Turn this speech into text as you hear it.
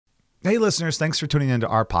Hey, listeners, thanks for tuning into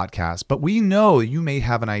our podcast. But we know you may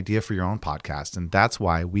have an idea for your own podcast, and that's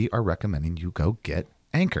why we are recommending you go get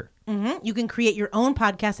Anchor. Mm-hmm. You can create your own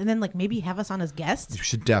podcast and then maybe have us on as guests. You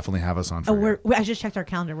should definitely have us on for I just checked our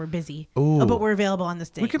calendar. We're busy. Ooh. But we're available on this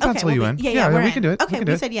day. We can pencil you in. Yeah, we can do it. Okay,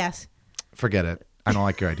 we said yes. Forget it. I don't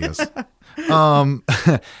like your ideas.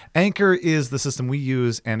 Anchor is the system we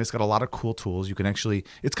use, and it's got a lot of cool tools. You can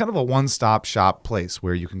it's kind of a one-stop shop place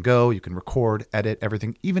where you can go, you can record, edit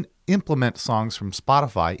everything, even implement songs from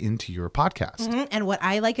Spotify into your podcast. Mm-hmm. And what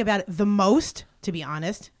I like about it the most, to be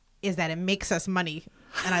honest, is that it makes us money.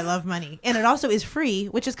 And I love money. And it also is free,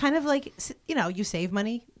 which is kind of like, you save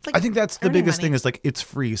money. It's like I think that's the biggest money. thing is it's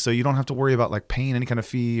free. So you don't have to worry about paying any kind of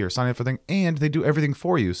fee or signing up for thing. And they do everything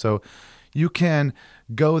for you. So you can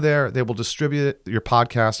go there. They will distribute your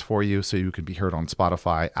podcast for you so you can be heard on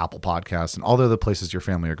Spotify, Apple Podcasts, and all the other places your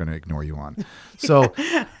family are going to ignore you on. So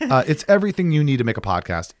it's everything you need to make a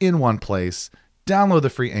podcast in one place. Download the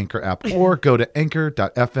free Anchor app or go to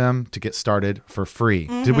anchor.fm to get started for free.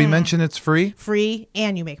 Mm-hmm. Did we mention it's free? Free,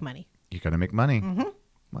 and you make money. You're going to make money. Mm-hmm.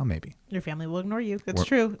 Well, maybe. Your family will ignore you. That's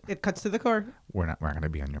true. It cuts to the core. We're not going to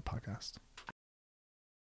be on your podcast.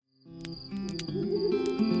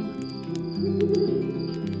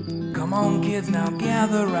 Come on, kids, now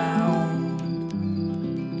gather round.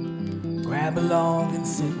 Grab along and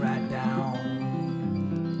sit right down.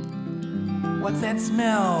 What's that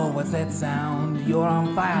smell? What's that sound? You're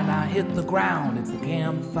on fire, now hit the ground. It's the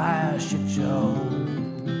Campfire Shit Show.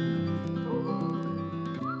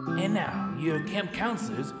 And now, your camp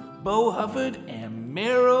counselors, Bo Hufford and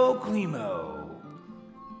Meryl Climo.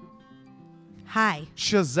 Hi.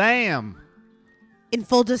 Shazam! In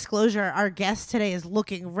full disclosure, our guest today is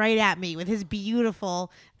looking right at me with his beautiful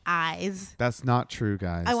eyes. That's not true,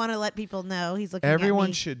 guys. I want to let people know he's looking Everyone at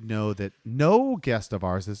me. should know that no guest of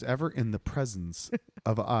ours is ever in the presence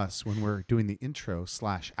of us when we're doing the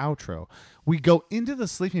intro/outro. We go into the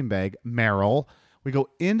sleeping bag, Meryl. We go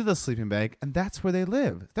into the sleeping bag, and that's where they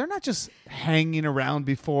live. They're not just hanging around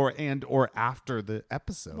before and or after the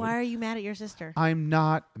episode. Why are you mad at your sister? I'm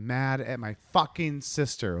not mad at my fucking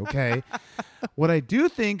sister, okay? What I do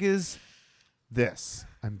think is this.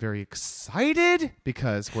 I'm very excited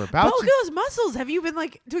because we're about Look at those muscles. Have you been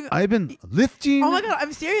doing... I've been lifting Oh my God,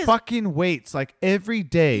 I'm serious. fucking weights every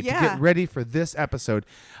day to Yeah. get ready for this episode.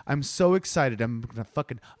 I'm so excited. I'm going to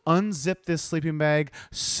fucking unzip this sleeping bag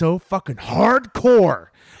so fucking hardcore.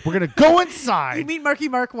 We're going to go inside. You meet Marky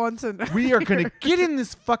Mark once and... We are going to get in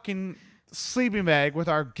this fucking sleeping bag with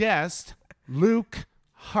our guest, Luke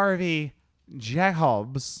Harvey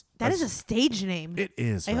Jacobs. That is a stage name. It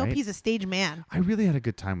is, I hope right? he's a stage man. I really had a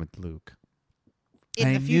good time with Luke.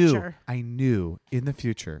 In the future. I knew in the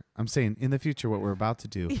future. I'm saying in the future what we're about to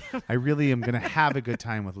do. I really am going to have a good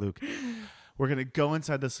time with Luke. We're going to go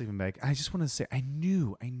inside the sleeping bag. I just want to say I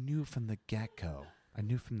knew from the get-go.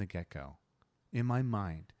 In my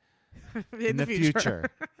mind. In the future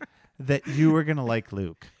that you were going to like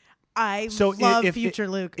Luke. I love future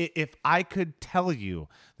Luke. If I could tell you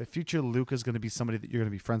that future Luke is going to be somebody that you're going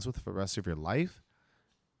to be friends with for the rest of your life,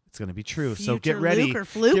 it's going to be true. So get Future ready. Luke or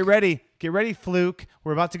Fluke? Get ready, Fluke.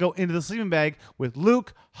 We're about to go into the sleeping bag with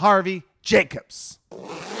Luke Harvey Jacobs.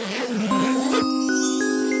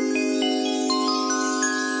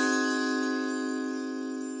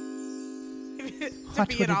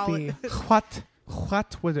 What would it be?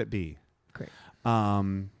 What would it be? Great.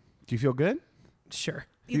 Do you feel good? Sure.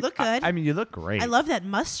 You look good. I mean, you look great. I love that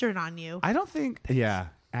mustard on you. I don't think. Yeah.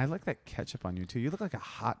 I like that ketchup on you too. You look like a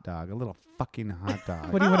hot dog, a little fucking hot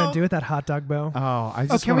dog. What do you want to do with that hot dog, Bo? I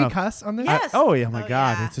just can wanna, we cuss on this? Yes. Oh yeah, my Oh,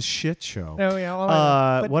 God, yeah. it's a shit show. Oh yeah. All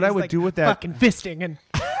I know. But what I it's would do with that- fucking fisting and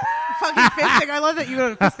Fucking fisting. I love that you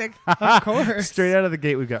go to fisting. of course. Straight out of the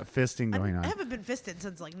gate, we've got fisting going I on. haven't been fisted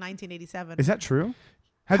since 1987. Is that true?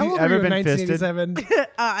 Have How you old ever were you been in fisted? 1987?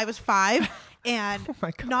 I was 5, and Oh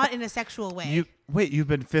my God. not in a sexual way. You've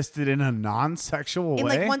been fisted in a non-sexual in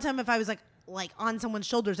way? one time, if I was on someone's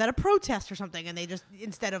shoulders at a protest or something, and they just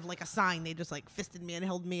instead of a sign, they just fisted me and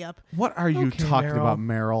held me up. What are you Okay, talking Meryl. about,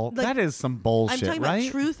 Meryl? Like, that is some I'm bullshit, talking right?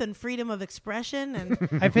 about truth and freedom of expression, and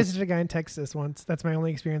I visited a guy in Texas once. That's my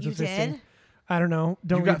only experience you with fisting. did. I don't know. You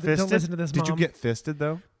Don't got read, fisted? don't listen to this. Did you Mom. get fisted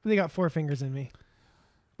though? They got 4 fingers in me.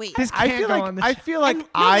 Wait, This I can't feel go like on the I sh- feel like no,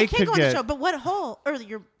 I you can't could go on get. the show. But what hole? Or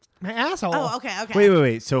your? My asshole. Oh, okay.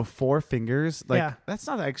 Wait. So 4 fingers? Yeah. That's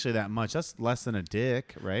not actually that much. That's less than a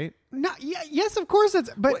dick, right? No, yeah, yes, of course it's.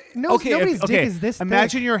 But no, Okay, nobody's okay. dick is this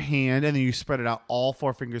Imagine thick. your hand and then you spread it out, all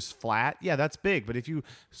 4 fingers flat. Yeah, that's big. But if you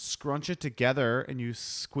scrunch it together and you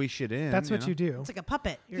squish it in, That's what know? you do. It's like a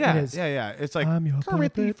puppet. Yeah, It is. yeah. It's like I'm your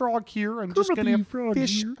Kermit the puppet. Frog here. I'm Kermit just gonna the Frog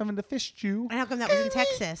fish. here. I'm gonna fish you. And how come that was in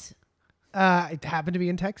Texas? It happened to be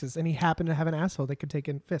in Texas, and he happened to have an asshole that could take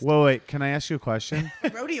in fist. Whoa, wait. Can I ask you a question?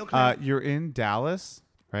 Rodeo clown. You're in Dallas,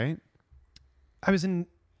 right? I was in.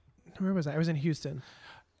 Where was I? I was in Houston.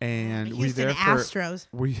 And we Houston there for Astros.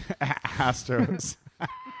 we Astros.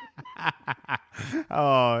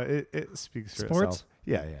 Oh, it speaks for Sports? itself.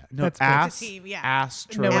 Yeah. No, That's good. It's a team, yeah.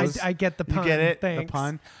 Astros. No, I get the pun. You get it? Thanks.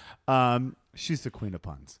 The pun. She's the queen of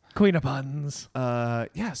puns. Queen of puns.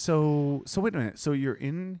 Yeah. So wait a minute. So you're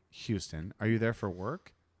in Houston. Are you there for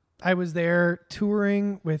work? I was there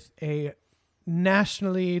touring with a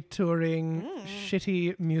nationally touring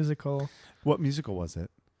shitty musical. What musical was it?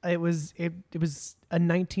 It was a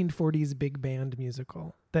 1940s big band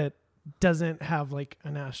musical that doesn't have like a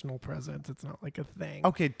national presence. It's not like a thing.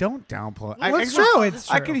 Okay, don't downplay. Well, it's true. It's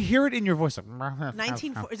I true. can hear it in your voice.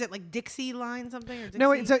 1940. Is it like Dixie line something? Or Dixie?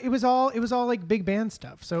 No, it was all like big band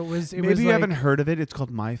stuff. So it was. Maybe was you like, haven't heard of it. It's called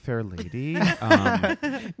My Fair Lady.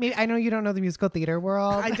 Maybe I know you don't know the musical theater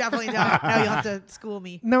world. I definitely don't. Now you'll have to school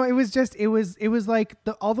me. No, it was just it was like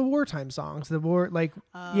all the wartime songs. The war like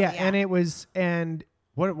yeah. and it was and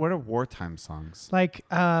what are wartime songs? like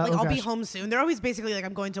Like oh I'll be gosh. home soon. They're always basically like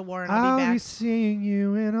I'm going to war and I'll be I'll be back. seeing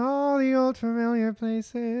you in all the old familiar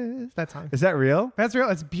places. That song. Is that real? That's real.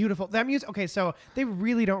 It's beautiful. That music. Okay, so they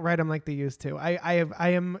really don't write them like they used to. I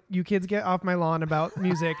am. You kids get off my lawn about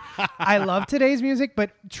music. I love today's music,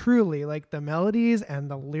 but truly, like the melodies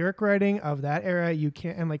and the lyric writing of that era, you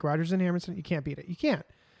can't. And like Rodgers and Hammerstein, you can't beat it. You can't.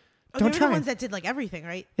 Oh, Don't they were try. the ones that did like everything,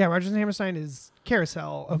 right? Yeah, Rodgers and Hammerstein is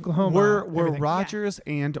Carousel, Oklahoma. Were everything. Rogers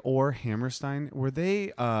and or Hammerstein, were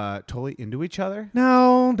they totally into each other?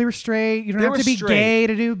 No, they were straight. You don't They have were to be straight. gay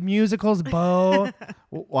to do musicals, Bo.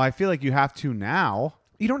 Well, I feel like you have to now.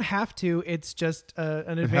 You don't have to. It's just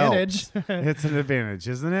an It advantage. helps. It's an advantage,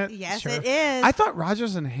 isn't it? Yes, Sure. it is. I thought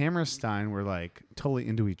Rogers and Hammerstein were like totally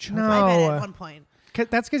into each other. No. I bet Oh, at one point.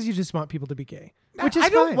 That's because you just want people to be gay, which is I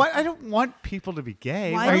don't fine. want. I don't want people to be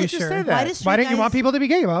gay. Why Why don't would you you say sure? that? Why does Why don't straight you want guys- people to be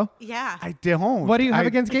gay, Bo? Yeah. I don't. What do you have I-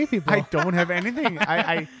 against gay people? I don't have anything.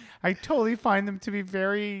 I totally find them to be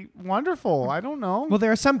very wonderful. I don't know. Well,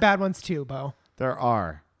 there are some bad ones too, Bo. there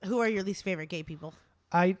are. Who are your least favorite gay people?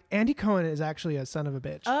 Andy Cohen is actually a son of a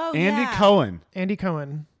bitch. Oh, Andy yeah. Cohen. Andy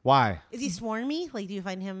Cohen. Why? Is he swarmy? Like, do you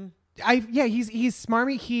find him? He's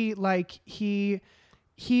smarmy.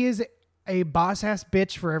 He is a boss ass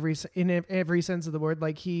bitch for in every sense of the word.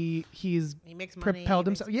 Like he's He makes money. propelled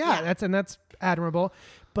he makes- himself. Yeah, that's admirable.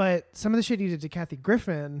 But some of the shit he did to Kathy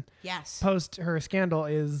Griffin yes. post her scandal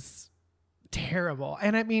is terrible.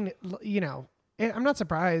 And I mean, I'm not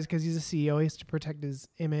surprised because he's a CEO. He has to protect his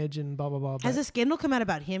image and blah blah blah. Has but- a scandal come out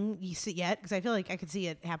about him yet? Because I feel like I could see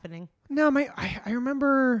it happening. No, I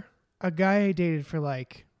remember a guy I dated for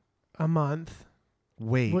like a month.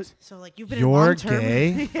 Wait. What- So like you've been You're in long-term.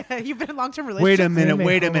 gay? Yeah, you've been in long-term Wait relationships. a minute. Women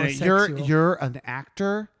Wait a minute. homosexual. You're an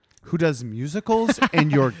actor who does musicals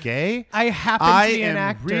and you're gay. I happen I to be an am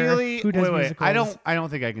actor really. who does wait. musicals. I don't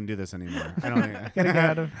think I can do this anymore. I don't think. Gotta get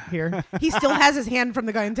out of here. He still has his hand from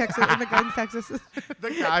the guy in Texas. The guy in Texas. The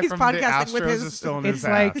guy He's from the podcasting with Astros his- is still in It's his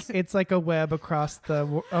like ass. it's like a web across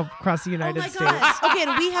the United Oh my States. gosh. Okay,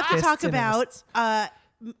 and we have to talk Fists and about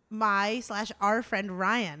fists. our friend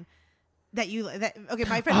Ryan. My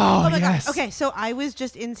friend. Oh, my yes. god. Okay, so I was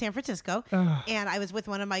just in San Francisco, and I was with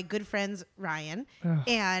one of my good friends, Ryan,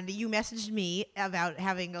 and you messaged me about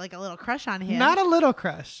having like a little crush on him. Not a little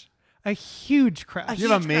crush, a huge crush. You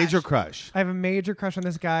have a huge major crush. crush. I have a major crush on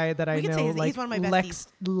this guy that I We can say know he's like one of my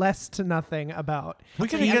less to nothing about. We're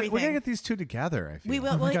tell gonna you get everything. these two together. I feel. We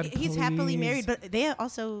will. Oh my well, God, he's happily please. married, but they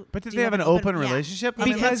also. But did they have an open relationship? I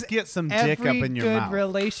mean, Because let's get some dick up every in your good mouth.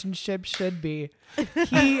 relationship should be.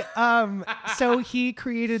 He so he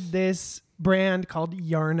created this brand called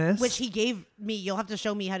Yarnus, Which he gave me. You'll have to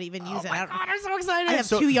show me how to even use it. I don't- I'm so excited. I have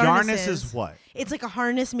So two Yarnus yarnuses. is what? It's like a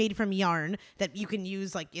harness made from yarn that you can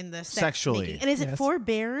use like in the sex Sexually. making. And is it Yes. for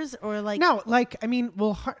bears or like No, like I mean,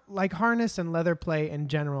 well, like harness and leather play in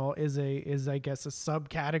general is I guess a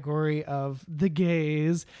subcategory of the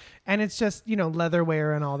gays, and it's just leather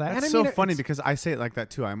wear and all that. That's and I so mean, funny it's because I say it like that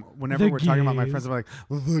too. Whenever The we're talking about my gays. friends, I'm like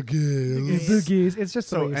the gays. the gays. It's just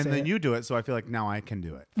the So way you and say then it. you do it, so I feel like now I can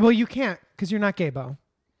do it. Well, you can't because you're not gay, Bo.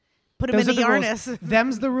 put him Those in are a the rules. yarnus?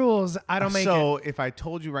 Them's the rules. I don't make So it. if I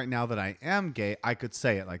told you right now that I am gay, I could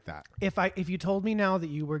say it like that. If you told me now that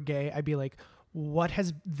you were gay, I'd be like, what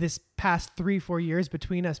has this past 3-4 years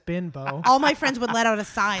between us been, Bo? All my friends would let out a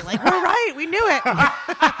sigh, like, we're right, we knew it.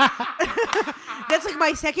 That's like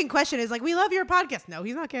my second question is like, we love your podcast. No,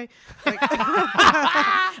 he's not gay. Like,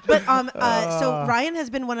 but so Ryan has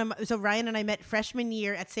been Ryan and I met freshman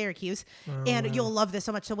year at Syracuse, and you'll love this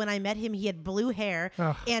so much. So when I met him, he had blue hair,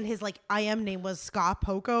 and his like IM name was Ska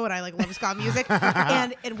Poco, and I like love ska music,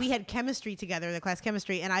 and we had chemistry together, the class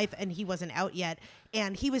chemistry, and he wasn't out yet,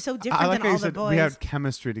 and he was so different I like than how all you the said boys. we had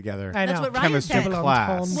chemistry together. I know. That's what Ryan Chemistry said.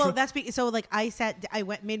 class. Well, so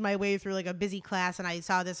like made my way through like a busy class, and I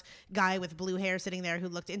saw this guy with blue hair sitting there who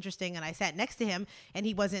looked interesting, and I sat next to him, and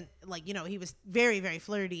he wasn't like, he was very, very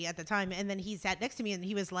flirty at the time, and then he sat next to me, and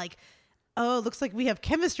he was like, oh, looks like we have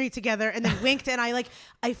chemistry together, and then winked, and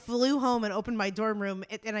I flew home and opened my dorm room,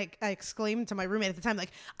 and I exclaimed to my roommate at the time,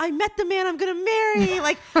 like, I met the man I'm gonna marry.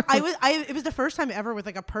 Like, it was the first time ever with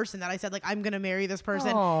like a person that I said like, I'm gonna marry this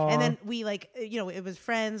person. Aww. And then we like, it was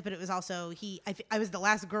friends, but it was also I was the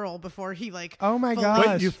last girl before he like, Oh my fully- gosh.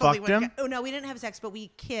 Wait, you fully fucked went- him? Oh no, we didn't have sex, but we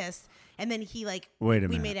kissed. And then he like, Wait a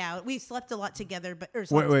we minute. made out. We slept a lot together, but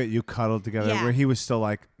Wait, you cuddled together Yeah. where he was still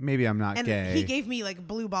like, maybe I'm not and gay. he gave me like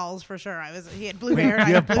blue balls for sure. He had blue Wait, hair. And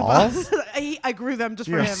you I had have blue balls? I grew them just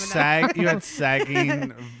you, for had him. And you had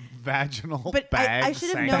sagging vaginal but bags. I should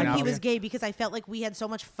have hanging known out he of was you. gay because I felt like we had so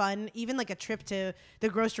much fun. Even like a trip to the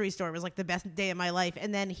grocery store was like the best day of my life.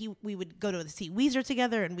 And then we would go to see Weezer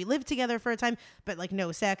together, and we lived together for a time, but like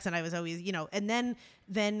no sex. And I was always, and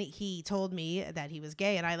then he told me that he was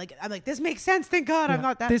gay, and I'm like, this makes sense. Thank God I'm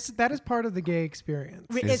not that. That is part of the gay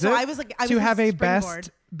experience. Is So it? I was like, I To was have his a springboard.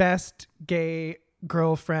 best gay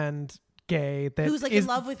girlfriend, gay that Who's, like, in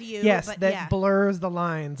love with you, Yes, but that yeah. blurs the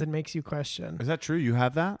lines and makes you question. Is that true? You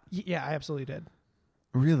have that? Yeah, I absolutely did.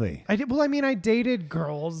 Really? I did. Well, I mean, I dated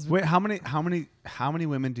girls. Wait, how many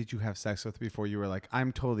women did you have sex with before you were like,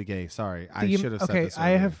 I'm totally gay? Sorry, I should have said Okay, this. I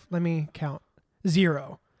earlier." have. Let me count.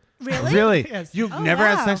 0. Really? Really? Yes. You've Oh, never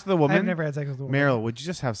had wow. sex with a woman? I've never had sex with a woman. Meryl, would you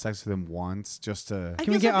just have sex with him once, just to? I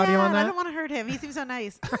Can we feel get so audio on bad. that? I don't want to hurt him. He seems so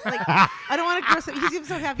nice. Like, I don't want to gross him. He seems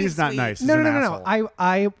so happy. He's and not sweet. nice. He's No. an asshole.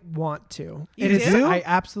 I want to. You It is. do? I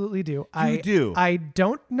absolutely do. I do? I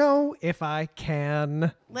don't know if I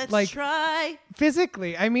can. Let's try.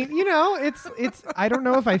 Physically, I mean, it's. I don't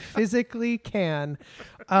know if I physically can.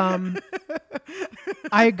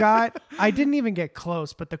 I didn't even get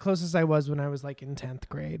close, but the closest I was when I was like in 10th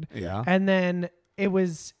grade. Yeah. And then it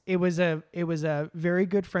was a very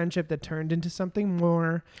good friendship that turned into something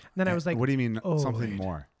more. And then I was like, what do you mean oh, something wait.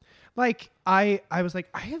 more? Like I was like,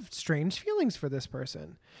 I have strange feelings for this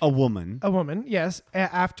person. A woman. A woman, yes.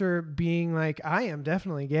 After being like, I am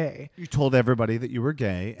definitely gay. You told everybody that you were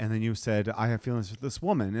gay, and then you said, I have feelings for this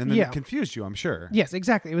woman, and then Yeah. it confused you, I'm sure. Yes,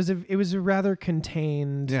 exactly. It was a rather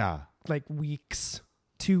contained, Yeah. like weeks,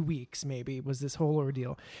 2 weeks maybe was this whole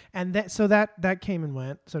ordeal, and that came and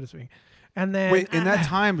went, so to speak. And then Wait, in that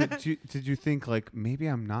time, did you think like maybe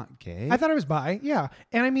I'm not gay? I thought I was bi, yeah.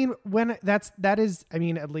 And I mean, when that is, I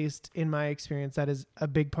mean, at least in my experience, that is a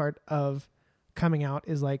big part of coming out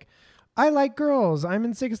is like, I like girls. I'm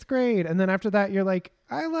in 6th grade, and then after that, you're like,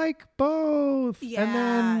 I like both, and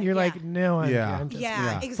then Yeah, you're yeah. like, no, I'm Yeah. I'm just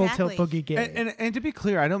Yeah, full exactly. tilt boogie gay. And to be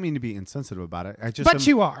clear, I don't mean to be insensitive about it. I just but am-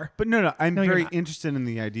 you are. But no, I'm No, you're very not. interested in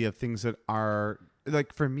the idea of things that are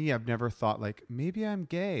like, for me, I've never thought like maybe I'm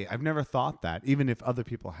gay. I've never thought that, even if other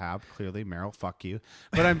people have. Clearly, Meryl, fuck you.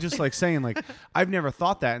 But I'm just like saying like I've never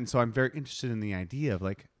thought that, and so I'm very interested in the idea of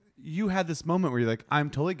like you had this moment where you're like,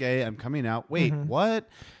 I'm totally gay. I'm coming out. Wait, Mm-hmm. what?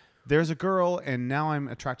 There's a girl, and now I'm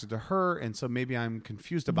attracted to her, and so maybe I'm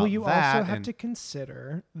confused about Well, you that. also have and- to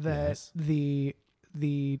consider that Yes.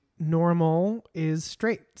 the normal is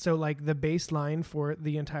straight. So like the baseline for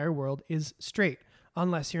the entire world is straight,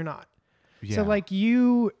 unless you're not. So Yeah. like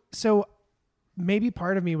maybe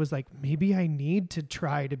part of me was like, maybe I need to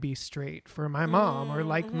try to be straight for my mom or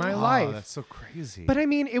like my Oh, life. that's so crazy. But I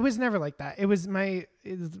mean, it was never like that. It was my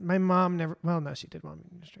mom never. Well, no, she did want me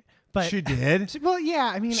to be straight. But she did. well, yeah.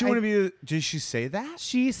 I mean, She wanted to be. Did she say that?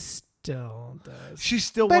 She still does. She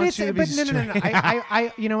still But wants it's you to be but no. straight.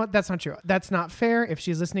 I you know what? That's not true. That's not fair. If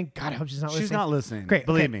she's listening, God, I hope she's not listening. She's not listening. Great,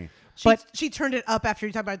 Believe okay. me. But She turned it up after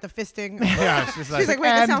you talked about the fisting. Yeah, she's She's like, wait,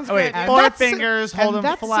 that and- sounds oh, wait, good. four that's- fingers, hold and them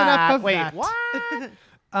that's flat. enough of Wait, that.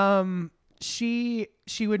 what?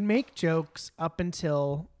 She would make jokes up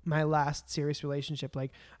until my last serious relationship,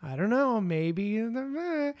 like, I don't know, maybe,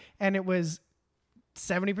 and it was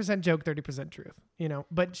 70% joke, 30% truth,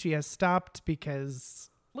 but she has stopped because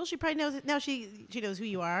Well, she probably knows it now. She knows who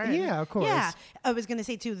you are. and- Yeah, of course. Yeah, I was gonna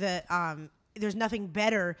say too that there's nothing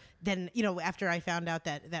better than, after I found out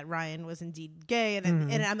that Ryan was indeed gay, and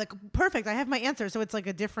I'm like, perfect, I have my answer. So it's like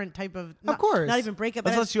a different type of course. not even breakup.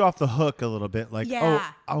 This But lets you off the hook a little bit. Like, Yeah.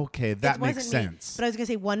 oh, okay, that makes wasn't me. sense. But I was gonna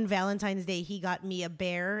say, one Valentine's Day he got me a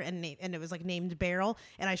bear, and it was like named Beryl,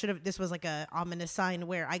 and I should have. This was like a ominous sign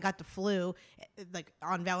where I got the flu, like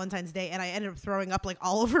on Valentine's Day, and I ended up throwing up like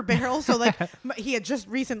all over Beryl. So like he had just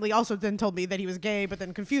recently also then told me that he was gay, but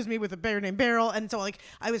then confused me with a bear named Beryl, and so like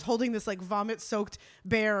I was holding this like vomit-soaked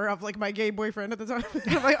bear of like my gay boyfriend at the time.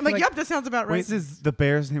 I'm like, yep, that sounds about right. Wait, the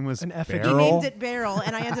bear's name was An effigy. He Beryl? named it Beryl,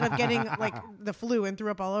 and I ended up getting like the flu and threw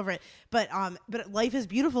up all over it. But life is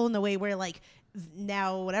beautiful in the way where like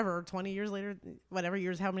now, whatever, 20 years later,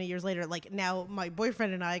 how many years later, like now my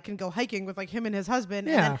boyfriend and I can go hiking with like him and his husband.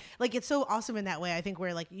 Yeah. And then, like it's so awesome in that way. I think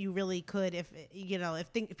where like you really could, if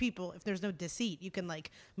there's no deceit, you can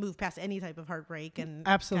like move past any type of heartbreak and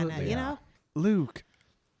Absolutely. kinda, you know? Luke,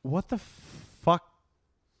 what the fuck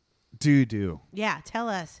do you do? Yeah. Tell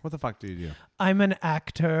us. What the fuck do you do? I'm an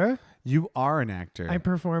actor. You are an actor. I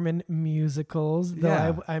perform in musicals, though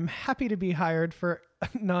Yeah. I'm happy to be hired for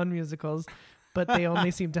non-musicals, but they only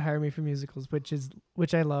seem to hire me for musicals,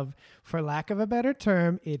 which I love. For lack of a better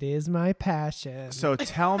term, it is my passion. So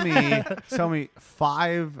tell me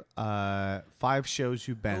five shows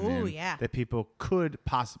you've been Ooh, in yeah. that people could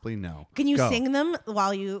possibly know. Can you Go. sing them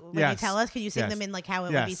when you Yes. tell us? Can you sing Yes. them in like how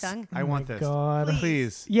it would be Yes. sung? I want this. God.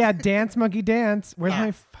 Please. Yeah, dance, monkey, dance. Where's Yeah.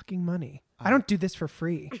 my fucking money? I don't do this for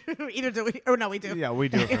free. Either do we? Oh no, we do. Yeah, we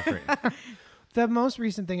do it for free. The most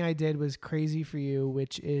recent thing I did was Crazy for You,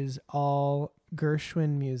 which is all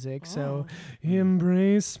Gershwin music. So,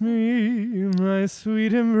 embrace me, my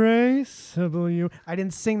sweet embraceable you. I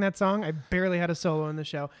didn't sing that song. I barely had a solo in the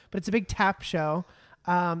show, but it's a big tap show.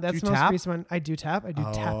 That's you the most tap? recent one. I do tap. I do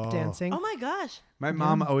tap dancing. Oh my gosh. My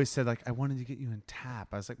mom always said, like, I wanted to get you in tap.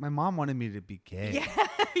 I was like, my mom wanted me to be gay. Yeah,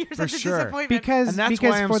 you're For such a sure. disappointment. Because And that's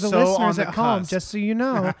why I'm for the so on listeners the at home, cusp. just so you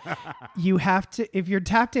know, you have to, if you're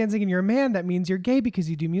tap dancing and you're a man, that means you're gay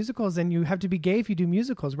because you do musicals, and you have to be gay if you do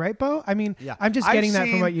musicals, right, Bo? I mean, Yeah. I'm just I've getting that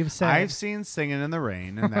from seen- what you've said. I've seen Singing in the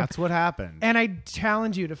Rain, and that's what happened. And I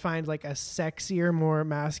challenge you to find like a sexier, more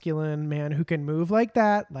masculine man who can move like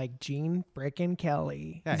that, like Gene frickin'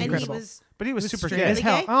 Kelly. Yeah, He's he and incredible. But he was super Straight gay. as Really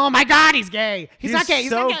hell. gay? Oh my God, he's gay. He's not gay. He's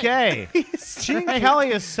so not gay. gay. Gene Kelly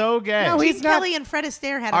is so gay. No, Gene he's not- Kelly and Fred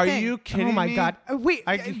Astaire had a Are thing. you kidding me? Oh my God. Wait,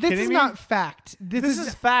 Are you this kidding is me? not fact. This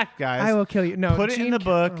is fact, guys. I will kill you. No, Put it in Gene the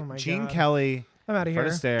book. Oh my Gene God. Kelly. I'm outta Fred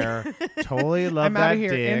here. Astaire. Totally love I'm that out of here.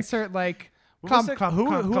 dick. Insert like What was clump, it? clump, Who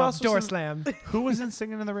clump, clump, else was door in- slam. Who was in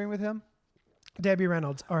Singing in the Rain with him? Debbie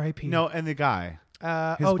Reynolds, R.I.P. No, and the guy. his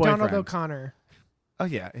Donald boyfriend. O'Connor. Oh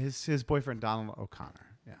yeah, his boyfriend Donald O'Connor.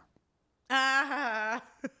 Yeah. Ah.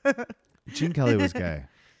 Gene Kelly was gay.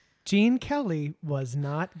 Gene Kelly was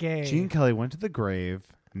not gay. Gene Kelly went to the grave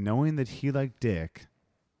knowing that he liked dick.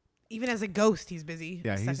 Even as a ghost, he's busy.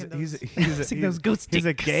 Yeah, sucking those. Sucking those ghost he's a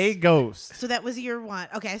dicks. gay ghost. So that was your one.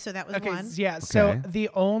 Okay, so that was Okay, one. yeah. So Okay. the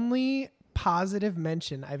only positive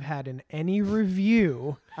mention I've had in any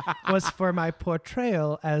review was for my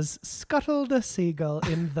portrayal as Scuttle the Seagull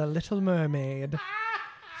in The Little Mermaid.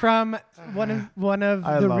 From one of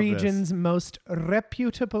I the love this. region's most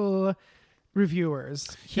reputable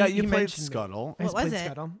reviewers. Yeah, you he played mentioned me. Scuttle. I What was played it?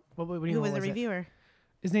 Scuttle. What do you Who know, was what the it? reviewer?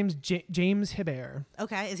 His name's James Hibbert.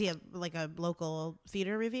 Okay, is he like a local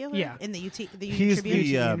theater reviewer? Yeah. In the Union He's Tribune.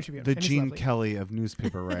 Union Tribune, the and he's Gene lovely. Kelly of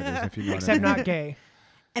newspaper writers, if you know what I Except mean. not gay.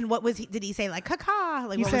 And what was he? Did he say like caca?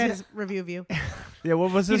 Like He what said- was his review of you? Yeah,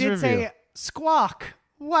 what was He his did review? say squawk.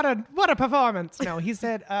 What a performance. No, he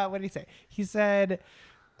said what did he say? He said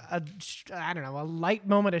I don't know, a light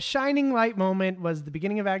moment, a shining light moment was the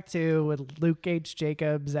beginning of Act 2 with Luke H.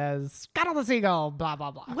 Jacobs as Scuttle the Seagull, blah blah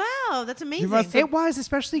blah. Wow, that's amazing. must It was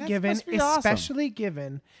especially That's given supposed to be awesome. especially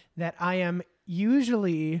given that I am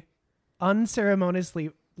usually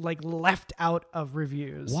unceremoniously like left out of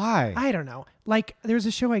reviews. Why? I don't know. Like there's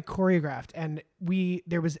a show I choreographed and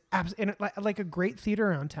there was like a great theater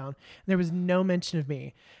around town. There was no mention of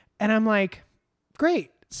me. And I'm like,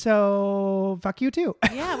 great. So fuck you too.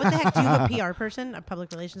 Yeah, what the heck? Do you have a PR person, a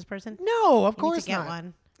public relations person? No, of You need course to get not.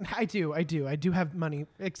 one. I do have money,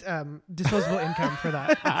 disposable income for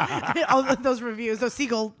that. All of those reviews, those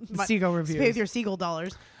seagull Seagull Pay reviews. with your seagull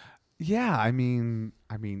dollars. Yeah, I mean,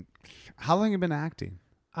 how long have you been acting?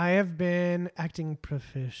 I have been acting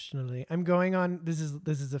professionally. I'm going on. This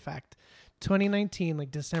is a fact. 2019,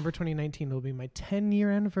 like December 2019, will be my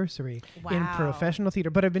 10-year anniversary in Wow. professional theater.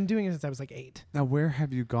 But I've been doing it since I was like 8. Now, where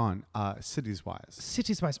have you gone, cities wise?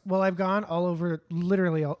 Cities wise, well, I've gone all over,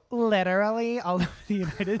 literally all over the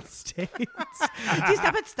United States. Did you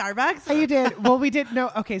stop at Starbucks? You did. Well, we did.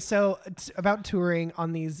 No. Okay. So about touring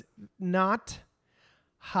on these not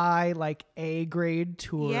high, like A grade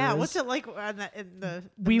tours. Yeah, what's it like on in the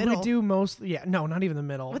We middle? would do mostly, no, not even the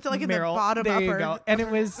middle. What's it like in the Meryl, bottom there you upper? go. And it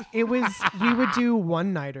was, we would do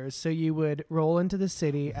one-nighters. So you would roll into the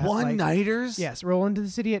city at like, One-nighters? yes, roll into the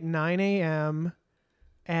city at 9 a.m.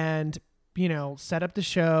 and, set up the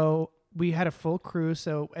show. We had a full crew.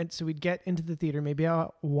 So we'd get into the theater maybe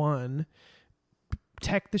at 1,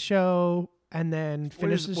 tech the show, and then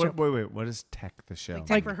finish the show. Wait. What is tech the show? Like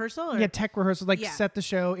tech rehearsal? Or? Yeah, tech rehearsal, like Yeah. set the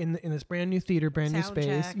show in this brand new theater, brand new Sound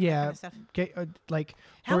space. check, Yeah, that kind of stuff. get like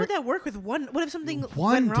How we're- would that work with one? What if something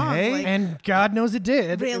One went wrong? day? Like, and God knows it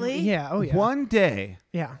did. Really? Yeah. Oh yeah. One day,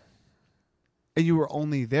 Yeah. and you were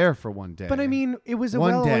only there for one day. But I mean, it was a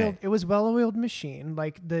One well-oiled. day. It was well-oiled machine.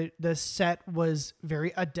 Like the set was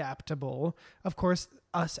very adaptable. Of course,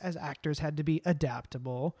 us as actors had to be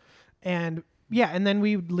adaptable, and yeah, and then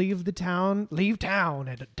we would leave town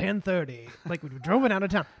at 10:30. Like we were driven out of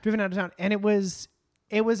town, and it was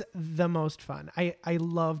the most fun. I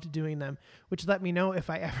loved doing them, which let me know if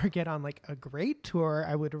I ever get on like a great tour,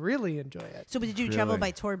 I would really enjoy it. so did you travel Really?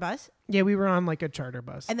 by tour bus? Yeah, we were on like a charter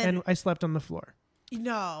bus, And and, then- I slept on the floor.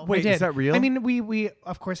 No. Wait, I did. is that real? I mean, we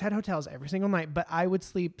of course had hotels every single night, but I would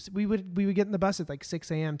sleep. We would get in the bus at like 6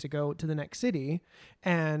 a.m. to go to the next city,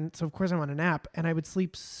 and so of course I'm on a nap, and I would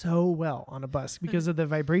sleep so well on a bus because of the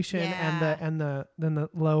vibration Yeah. and the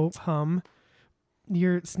low hum.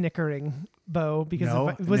 You're snickering, Bo, because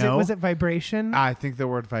No, was it vibration? I think the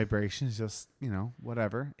word vibration is just,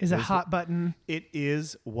 whatever. Is a It hot button. It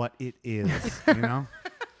is what it is,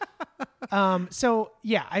 So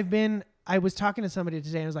yeah, I was talking to somebody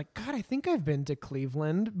today and I was like, God, I think I've been to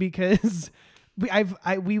Cleveland because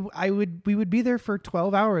we would be there for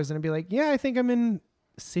 12 hours and I'd be like, yeah, I think I'm in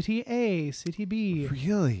city A, city B.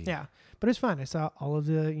 Really? Yeah. But it's fun. I saw all of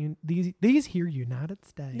these here United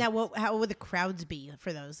States. Now, how would the crowds be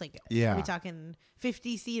for those? Like, Yeah. are we talking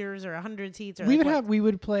 50 seaters or 100 seats? Or we like would what? we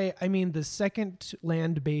would play, I mean, the second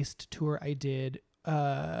land-based tour I did,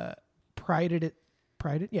 prided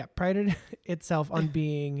itself on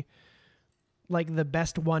being like the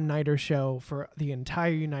best one-nighter show for the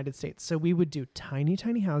entire United States. So we would do tiny,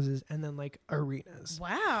 tiny houses and then like arenas.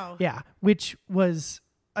 Wow. Yeah, which was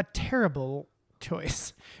a terrible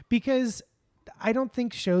choice because I don't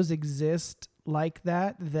think shows exist like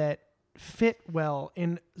that fit well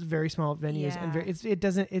in very small venues and Yeah.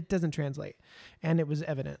 it doesn't translate, and it was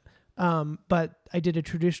evident. But I did a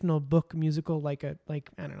traditional book musical like I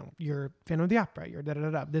don't know, you're Phantom of the Opera, you're da da da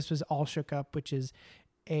da. This was All Shook Up, which is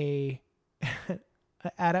a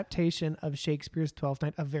adaptation of Shakespeare's Twelfth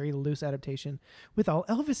Night, a very loose adaptation with all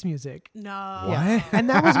Elvis music. No. Yeah. And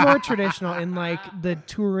that was more traditional in like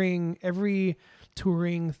every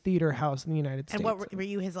touring theater house in the United States. And what were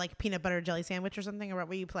you, his like peanut butter jelly sandwich or something, or what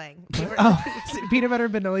were you playing? peanut butter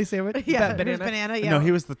banana sandwich? yeah, That it was banana. banana. Yeah. No,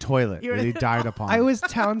 he was the toilet You were- that he died upon. I was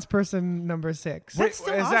townsperson number 6. That's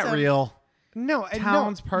still is that awesome. real? No,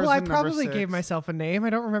 Townsperson Well, I number probably 6. gave myself a name. I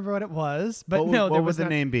don't remember what it was, but what no, what there would was the not-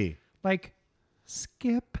 name be? like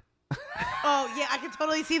Skip. Oh yeah, I can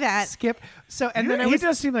totally see that. Skip. So and then I he was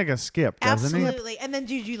does seem like a Skip, doesn't he? Absolutely. And then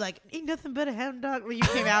did you like ain't nothing but a hound dog when you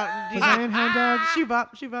came out and Was I in Hound Dog? shoe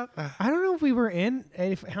bop, shoe bop. I don't know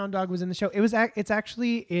if Hound Dog was in the show. It's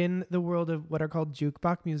actually in the world of what are called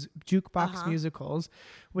jukebox musicals,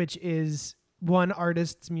 which is one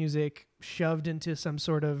artist's music shoved into some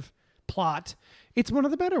sort of plot. It's one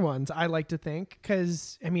of the better ones, I like to think,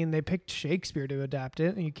 because I mean they picked Shakespeare to adapt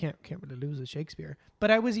it, and you can't really lose with Shakespeare.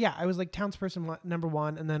 But I was like townsperson number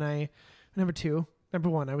 1, and then number 2. Number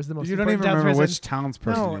 1, I was the most. You don't even important remember which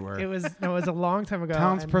townsperson. townsperson you were. It was a long time ago.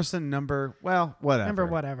 and- Townsperson number, whatever. Number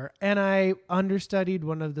whatever. And I understudied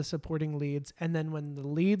one of the supporting leads. And then when the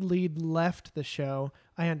lead left the show,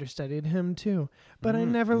 I understudied him too. But I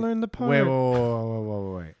never learned the part.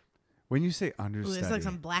 Wait. When you say Ooh, understudy, it's like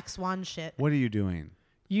some Black Swan shit. what are you doing?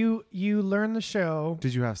 You learn the show.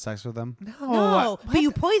 Did you have sex with them? No, but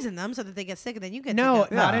you poison them so that they get sick and then you get No,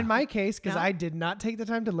 sick. not Yeah. in my case, because No? I did not take the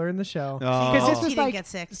time to learn the show. Oh. Because He this was didn't like get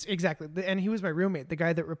sick. Exactly, and he was my roommate, the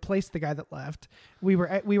guy that replaced the guy that left. We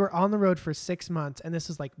were on the road for 6 months, and this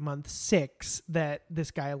was like month 6 that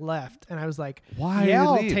this guy left, and I was like, Why Yeah, did he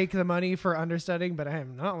I'll leave? take the money for understudying, but I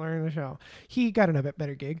am not learning the show. He got a bit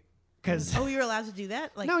better gig, because Oh, you're allowed to do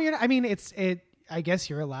that? Like no, you're not. I mean, I guess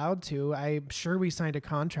you're allowed to. I'm sure we signed a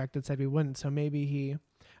contract that said we wouldn't. So maybe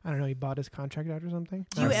I don't know, he bought his contract out or something.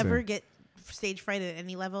 Do you I see. ever get stage fright at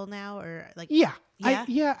any level now, or like? Yeah.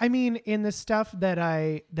 Yeah? I mean, in the stuff that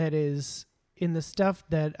I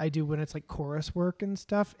do when it's like chorus work and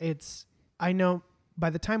stuff, I know by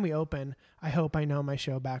the time we open, I hope I know my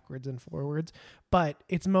show backwards and forwards, but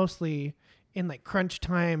it's mostly in like crunch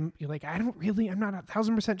time. You're like, I'm not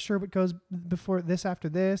 1,000% sure what goes before this, after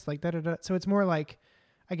this, like da. So it's more like,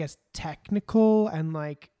 I guess, technical and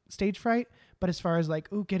like stage fright. But as far as like,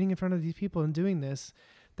 getting in front of these people and doing this,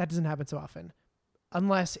 that doesn't happen so often.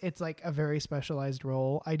 Unless it's like a very specialized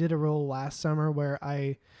role. I did a role last summer where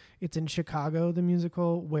it's in Chicago, the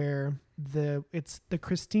musical, where it's the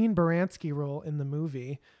Christine Baranski role in the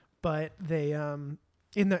movie, but they in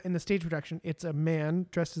the stage production, it's a man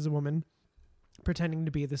dressed as a woman pretending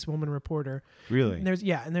to be this woman reporter. Really? And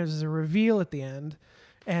there's a reveal at the end,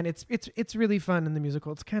 and it's really fun in the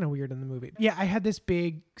musical. It's kind of weird in the movie. Yeah, I had this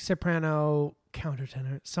big soprano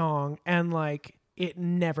countertenor song, and like it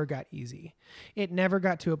never got easy. It never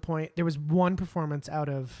got to a point. There was one performance out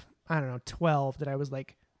of, I don't know, 12 that I was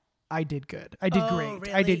like, I did good. I did great.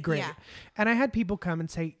 Really? I did great. Yeah. And I had people come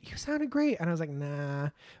and say, you sounded great. And I was like, nah.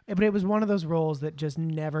 But it was one of those roles that just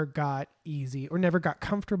never got easy or never got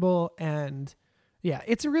comfortable. And yeah,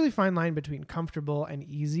 it's a really fine line between comfortable and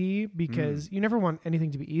easy, because you never want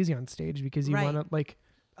anything to be easy on stage, because you Right. want to like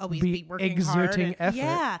Always be be working exerting hard. effort.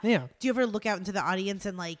 Yeah. Yeah. Do you ever look out into the audience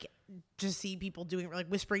and like just see people doing like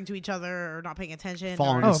whispering to each other or not paying attention?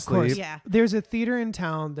 Falling or, Oh, of course. asleep. Yeah. There's a theater in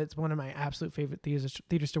town that's one of my absolute favorite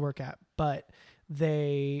theaters to work at, but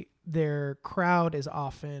their crowd is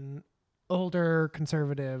often older,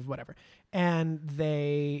 conservative, whatever. And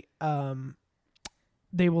they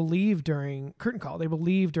will leave during curtain call. They will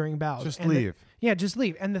leave during bows. Just And leave. just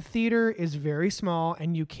leave. And the theater is very small,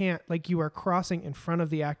 and you can't, like, you are crossing in front of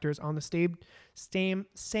the actors on the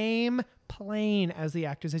same plane as the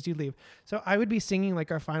actors as you leave. So I would be singing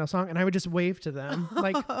like our final song, and I would just wave to them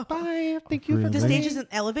like, bye, thank you for The the stage isn't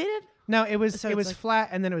elevated? No, it was So it it's was like- flat,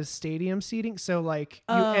 and then it was stadium seating. So like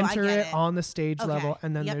you Oh, I enter get it it. on the stage Okay. level,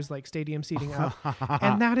 and then Yep. there's like stadium seating up.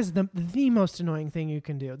 And that is the most annoying thing you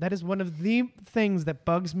can do. That is one of the things that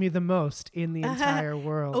bugs me the most in the entire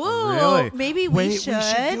world. Ooh, Really? maybe Wait, we should.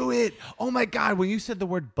 do it. Oh my God. When you said the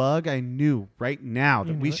word bug, I knew right now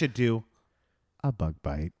that You we knew it? should do a bug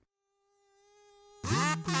bite.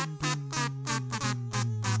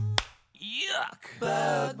 Yuck.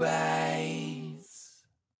 Bug bites.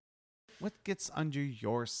 What gets under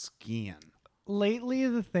your skin? Lately,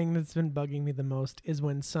 the thing that's been bugging me the most is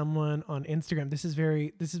when someone on Instagram, this is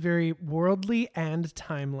very worldly and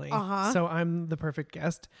timely. Uh-huh. So I'm the perfect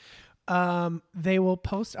guest. They will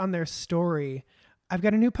post on their story, I've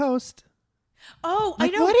got a new post. Oh,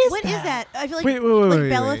 Like, I know. what is What is that? that? I feel like, Wait, like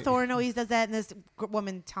Bella wait. Thorne always does that, and this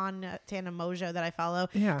woman Tana Mojo that I follow.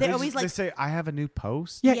 Yeah. They They always They like, say, I have a new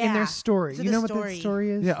post? Yeah, in Yeah. their story. So You the know what story. the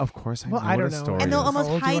story is? Yeah, of course I Well, know I what don't a know. story and they'll is. almost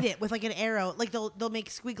How old you hide are? it with like an arrow. Like they'll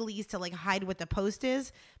make squigglies to like hide what the post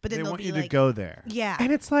is, but then They they'll want be you like, to go there. yeah,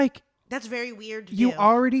 And it's like, that's very weird. To you do.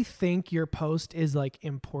 already think your post is like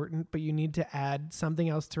important, but you need to add something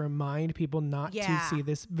else to remind people not Yeah. to see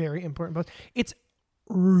this very important post. It's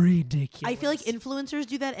ridiculous. I feel like influencers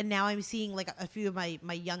do that, and now I'm seeing like a few of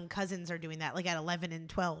my young cousins are doing that, like at 11 and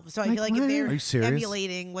 12. So I Like, feel like what? they're Are you serious?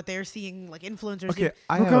 emulating what they're seeing, like influencers Okay, do.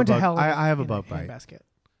 I we're have going a to bug, hell. I have a in bug bite. basket.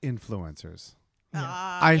 Influencers. Yeah.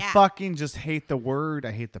 I Yeah. fucking just hate the word.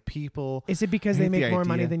 I hate the people. Is it because I they hate the make more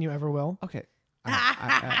money idea. than you ever will? Okay.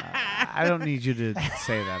 I don't need you to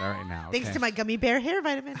say that right now. Thanks okay? to my gummy bear hair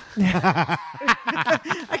vitamin.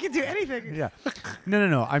 I can do anything. Yeah.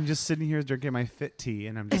 No. I'm just sitting here drinking my fit tea,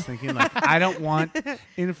 and I'm just thinking, like, I don't want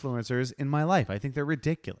influencers in my life. I think they're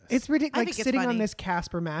ridiculous. It's ridiculous. I Like think it's sitting on funny. this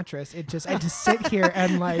Casper mattress. I just sit here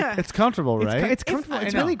and like It's comfortable, right? it's comfortable. I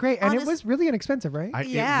It's know. really great, and it Honest- was really inexpensive, right?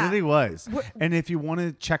 Yeah. It really was. And if you want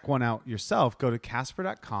to check one out yourself, go to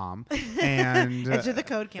Casper.com and Enter the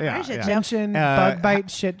code Campfire yeah, Shit yeah. Show. Mention Bug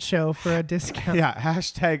Bite Shit Show for a discount. yeah,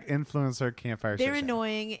 hashtag influencer campfire. They're Shit Show.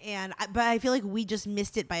 annoying, but I feel like we just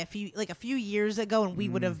missed it by a few years ago, and we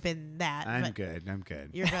would have been that. I'm but- good. I'm good.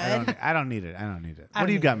 You're I don't need it. I What don't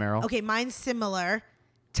do you need got, it. Meryl? Okay, mine's similar.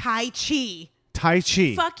 Tai Chi. Tai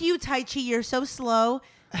Chi. Fuck you, Tai Chi. You're so slow.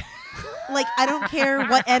 Like, I don't care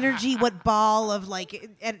what energy, what ball of like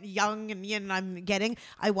yang and yin I'm getting.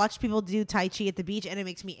 I watch people do Tai Chi at the beach, and it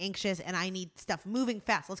makes me anxious, and I need stuff moving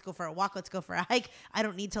fast. Let's go for a walk. Let's go for a hike. I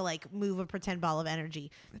don't need to like move a pretend ball of energy.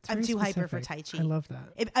 I'm Very too hyper for specific. Tai Chi. I love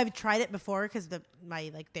that. I've tried it before because my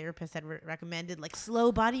like therapist had recommended like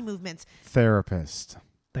slow body movements. Therapist.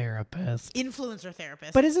 Therapist. Influencer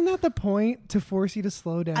therapist. But isn't that the point, to force you to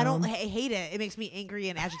slow down? I don't hate it. It makes me angry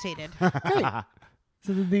and agitated.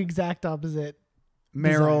 So they're the exact opposite.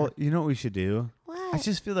 Meryl, Desire. you know what we should do? What? I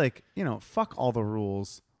just feel like, fuck all the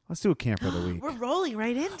rules. Let's do a camper of the week. We're rolling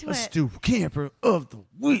right into Let's it. do camper of the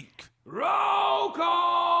week. Roll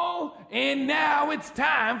call! And now it's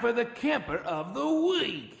time for the camper of the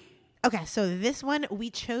week. Okay, so this one we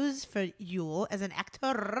chose for Yule as an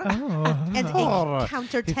actor Oh. and a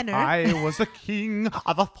countertenor. I was the king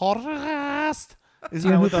of the forest. Isn't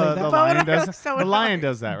You know that what who played the that? lion Photo. does? So The lion annoying.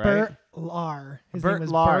 does that, right? Bert Lahr. His name Bert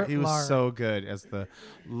is Lahr. Bert He was Lahr. so good as the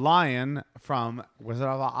lion from Wizard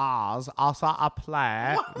of Oz. Also a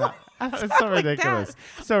play. No, it's so like ridiculous.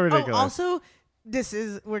 that. So ridiculous. Oh, also,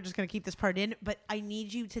 we're just going to keep this part in, but I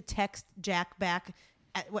need you to text Jack back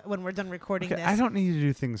when we're done recording Okay, this. I don't need to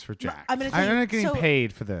do things for Jack. I'm gonna tell you- not getting so,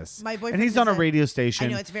 paid for this. my and boyfriend he's on a is radio station. I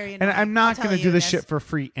know, it's very And annoying. I'm not I'll tell going to you do this this. shit for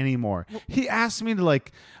free anymore. He asked me to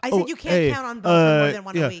like. I said you can't count on Bo for more than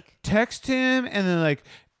one a week. Text him and then like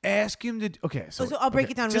ask him to. Okay, so So I'll break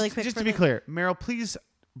it down just, really quick Just for to be the- clear, Meryl, please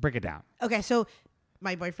break it down. Okay, so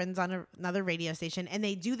my boyfriend's on another radio station, and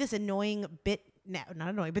they do this annoying bit now. Not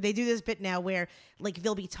annoying, but they do this bit now where like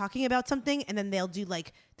they'll be talking about something, and then they'll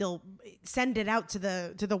send it out to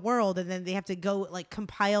the world, and then they have to go like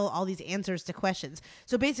compile all these answers to questions.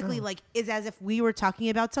 So basically, like it's as if we were talking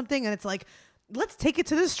about something, and it's like, let's take it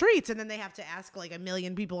to the streets, and then they have to ask like a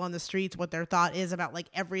million people on the streets what their thought is about like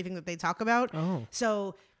everything that they talk about. Oh.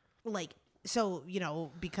 So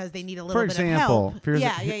because they need a little For bit example, of help. here's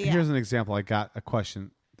here's an example. I got a question.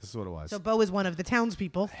 This is what it was. So Bo is one of the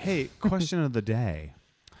townspeople. Hey, question of the day.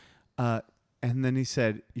 And then he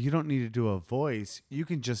said, you don't need to do a voice. You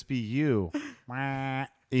can just be you.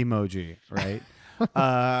 Emoji, right?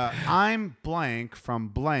 I'm blank from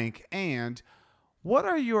blank. And what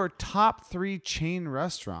are your top 3 chain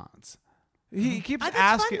restaurants? He keeps That's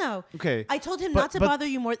asking. fun though. Okay. I told him but- not to but- bother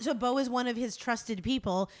you more. So Bo is one of his trusted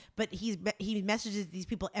people, but he messages these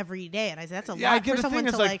people every day, and I said that's a Yeah, I lot get for the someone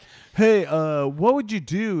thing. to It's like. hey, what would you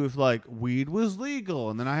do if like weed was legal?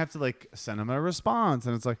 And then I have to like send him a response,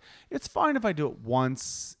 and it's like it's fine if I do it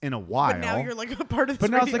once in a while. But now you're like a part of. This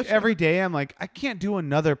But now it's radio like show. every day I'm like, I can't do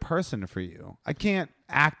another person for you. I can't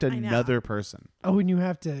act another person. Oh, and you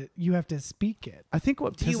have to speak it. I think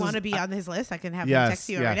what Do you pisses- want to be on his list? I can have Yes, him text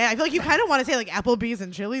you yes. every day. I feel like you kind of want to say like Applebee's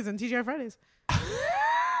and Chili's and TGI Fridays.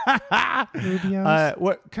 Rubio's.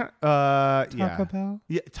 what kind Taco yeah. Bell.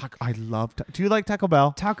 Yeah, I love do you like Taco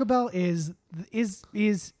Bell? Taco Bell is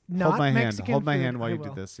not Hold my Mexican hand. Hold my food. hand while I you do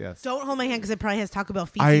will. this. Yes. Don't hold my hand because it probably has Taco Bell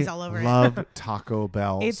I feces all over it. love Taco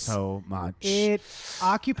Bell It's- so much. It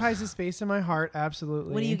occupies a space in my heart.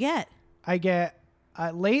 Absolutely. What do you get? I get.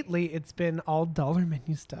 Lately, it's been all dollar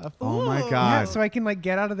menu stuff. Oh my Ooh. God. Yeah, so I can like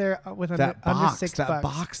get out of there with That under box, $6. that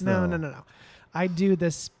box, No, though. no. I do the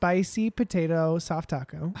spicy potato soft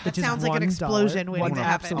taco, which is sounds like an $1. explosion waiting One- to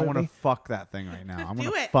happen. I want Absolutely. to fuck that thing right now. I'm Do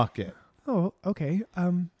gonna it. fuck it. Oh, okay.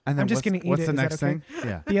 And then I'm just what's- gonna eat What's it. the Is that next okay? thing?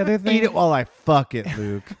 Yeah. The other thing, Eat it while I fuck it,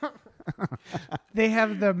 Luke. they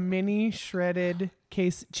have the mini shredded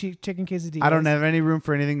chicken quesadillas. I don't have any room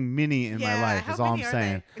for anything mini in Yeah, my life. how Is all I'm many are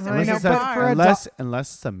saying. they? Is it Unless, like it's a a- bar? For a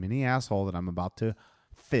unless it's a mini asshole that I'm about to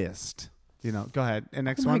fist. Go ahead. And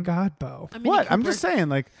next Oh my one. God, Bo. A Mini What? I'm Cooper. just saying.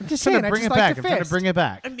 Like, I'm just trying saying, to I bring just it like back. to I'm trying to fist. bring it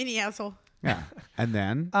back. A mini asshole. Yeah. And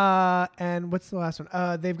then And what's the last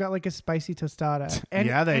one? They've got like a spicy tostada. And,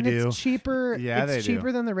 Yeah, they and do. It's cheaper. Yeah, it's they do.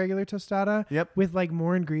 cheaper than the regular tostada. Yep. With like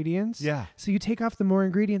more ingredients. Yeah. So you take off the more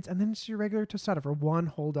ingredients, and then it's your regular tostada for $1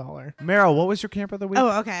 whole. Meryl, what was your camper of the week?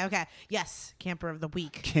 Oh, okay. Yes, camper of the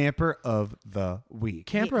week. Camper of the week.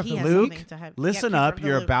 Camper of he the has Luke, something to have- listen yeah, camper up. of the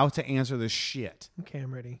You're Luke. about to answer this shit. Okay,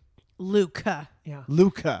 I'm ready. Luca. Yeah.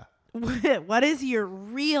 Luca. What is your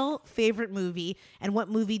real favorite movie, and what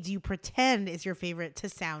movie do you pretend is your favorite to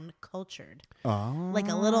sound cultured? Like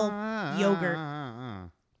a little yogurt.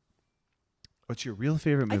 What's your real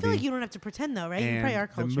favorite movie? I feel like you don't have to pretend though, right? You And probably are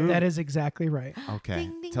the cultured. movie- That is exactly right. Okay.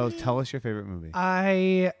 Ding, ding, tell ding. tell us your favorite movie.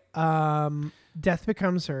 I Death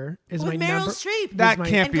Becomes Her is With my Meryl number. Streep. That my-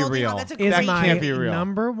 can't And be Goldie Hawn, real. that's a Is That great my can't be real.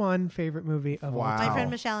 number one favorite movie of all Wow. time. My friend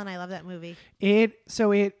Michelle and I love that movie. It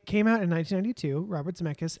came out in 1992, Robert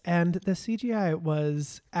Zemeckis, and the CGI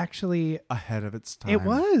was actually Ahead of its time. it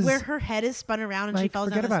was Where her head is spun around and she Like, falls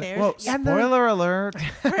forget down the about it. stairs. Whoa! Yeah. And the- Spoiler alert.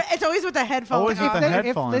 It's always with the head falling Always with off. the head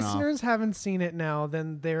if falling off. listeners haven't seen it now,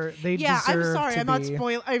 then they Yeah, I'm deserve sorry. to I'm not be.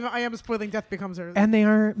 spoiling. I am spoiling Death Becomes Her. And they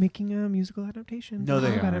are making a musical adaptation. No,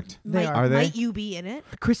 they Think about it. aren't. They might, are. Are they? Might you be in it?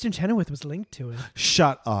 Kristen Chenoweth was linked to it.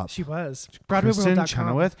 Shut up. She was. Kristen BroadwayWorld.com.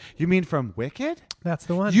 Chenoweth. You mean from Wicked? That's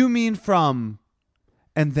the one. You mean from,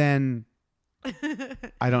 and then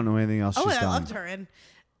I don't know anything else Oh, she's and I done. loved her. And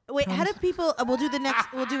Wait, how do people? We'll do the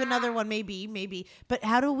next. We'll do another one, maybe. But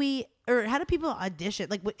how do people audition?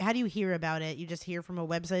 Like, how do you hear about it? You just hear from a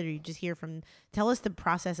website, or you just hear from? Tell us the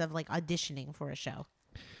process of like auditioning for a show.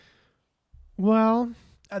 Well,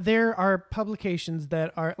 there are publications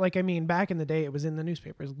that are like, I mean, back in the day, it was in the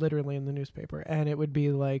newspapers, literally in the newspaper, and it would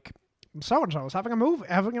be like, so and so is having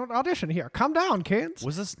an audition here. Come down, kids.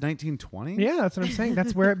 Was this 1920? Yeah, that's what I'm saying.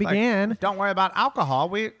 That's where it began. Don't worry about alcohol.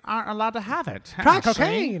 We aren't allowed to have it. Crack See?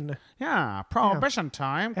 cocaine. Yeah, prohibition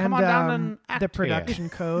time. Come And on down and act the here. production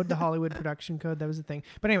code, the Hollywood production code, that was the thing.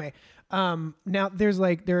 But anyway, now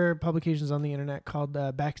there are publications on the internet called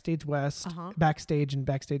Backstage West, Backstage and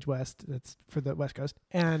Backstage West. That's for the West Coast.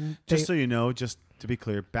 And Just so you know, just to be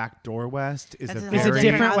clear, Backdoor West is That's a a very whole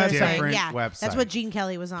different other website. thing. Yeah, website. that's what Gene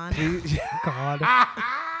Kelly was on. God. I'm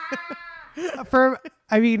gonna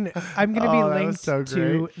be Oh, that was linked so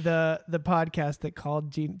to the podcast that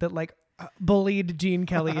called Gene that like bullied Gene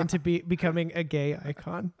Kelly into becoming a gay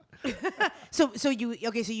icon. So you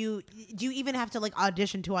do you even have to like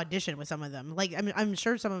audition with some of them? Like, I mean, I'm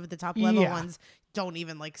sure some of the top level Yeah. ones don't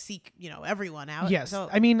even like seek everyone out. Yes, So,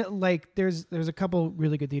 I mean, like there's a couple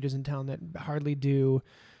really good theaters in town that hardly do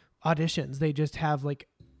auditions. They just have like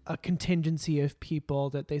a contingency of people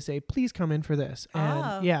that they say, please come in for this.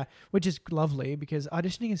 And yeah, which is lovely because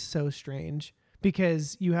auditioning is so strange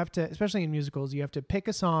because you have to, especially in musicals, you have to pick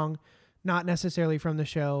a song, not necessarily from the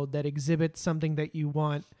show, that exhibits something that you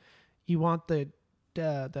want. You want the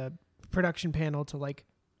production panel to like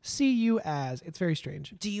see you as. It's very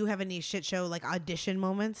strange. do you have any shit show like audition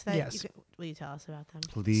moments that Yes. will you tell us about them?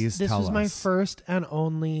 Please This tell was us. my first and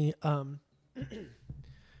only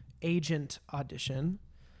agent audition.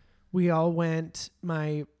 We all went,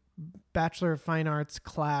 my Bachelor of Fine Arts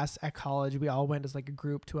class at college, we all went as like a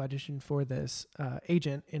group to audition for this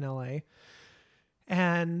agent in LA.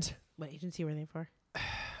 And What agency were they for? I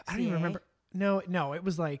don't even remember. No, it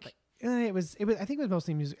was like it was I think it was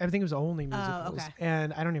mostly music. I think it was only musicals. okay.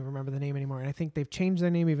 And I don't even remember the name anymore. And I think they've changed their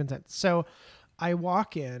name even since. So I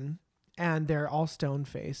walk in and they're all stone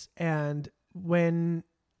face. And when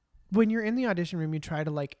you're in the audition room, you try to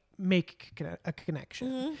like make a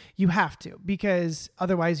connection. You have to, because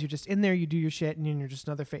otherwise you're just in there, you do your shit and you're just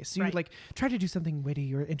another face. So you Right. like try to do something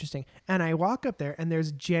witty or interesting. And I walk up there and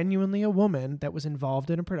there's genuinely a woman that was involved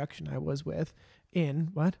in a production I was with in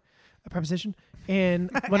what? A preposition? In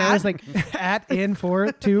when I was like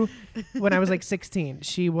when I was like 16.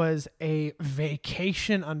 She was a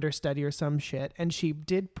vacation understudy or some shit. And she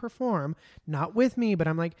did perform, not with me, but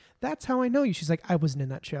I'm like, that's how I know you. She's like, I wasn't in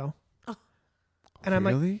that show. And I'm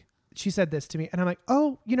like, Really? she said this to me and I'm like,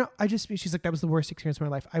 oh, she's like, that was the worst experience of my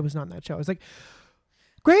life. I was not in that show. I was like,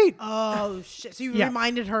 great. Oh shit! So you Yeah.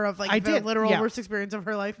 reminded her of like I the did, literal yeah. worst experience of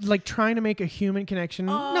her life. Like trying to make a human connection.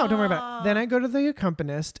 No, don't worry about it. Then I go to the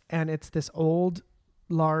accompanist and it's this old,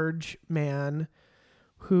 large man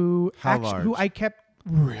who who I kept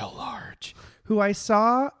real large, who I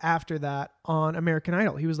saw after that on American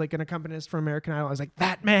Idol. He was like an accompanist for American Idol. I was like,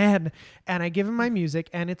 that man. And I give him my music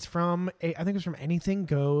and it's from I think it's from Anything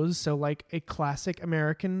Goes. So like a classic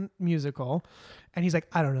American musical. And he's like,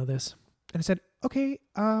 I don't know this. And I said, okay,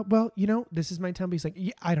 well, this is my tempo. He's like,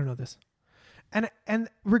 yeah, I don't know this. And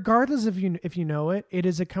regardless of if you know it, it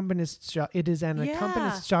is accompanist's job. It is an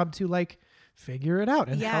accompanist's job to like figure it out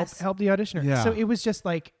and help the auditioner. Yeah. So it was just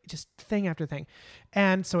thing after thing.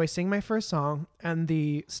 And so I sing my first song and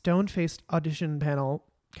the stone-faced audition panel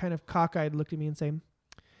kind of cockeyed looked at me and say,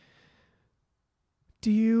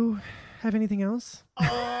 do you have anything else?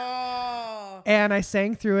 Oh. And I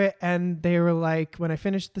sang through it and they were like, when I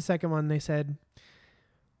finished the second one, they said,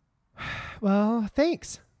 well,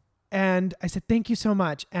 thanks. And I said, thank you so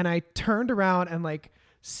much. And I turned around and like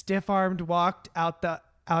stiff-armed walked out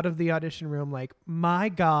of the audition room like, my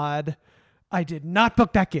God, I did not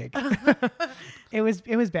book that gig. It was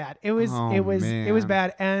bad. It was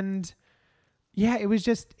bad. And yeah, I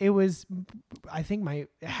think it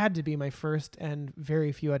had to be my first and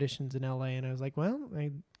very few auditions in LA. And I was like, well,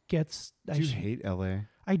 Do you hate LA?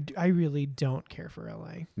 I really don't care for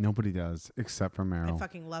LA. Nobody does except for I Meryl.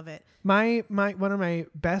 fucking love it. My one of my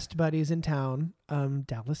best buddies in town,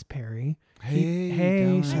 Dallas Perry.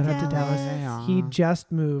 Hey, Shout out to Dallas. Dallas. He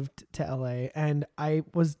just moved to LA and I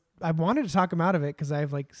wanted to talk him out of it because I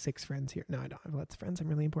have like 6 friends here. No, I don't have lots of friends. I'm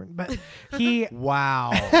really important. But he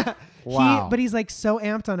Wow. Wow. But he's like so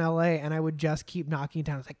amped on LA, and I would just keep knocking it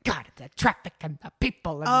down. It's like, God, the traffic and the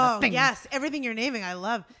people and Oh the things. yes, everything you're naming, I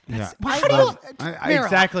love. Yeah. Well, how do you, Meryl,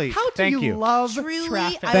 exactly. How do Thank you you. love Truly,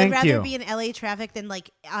 traffic? I Thank would rather you. be in LA traffic than like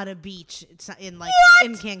on a beach in like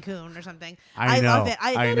in Cancun or something. I love know. it.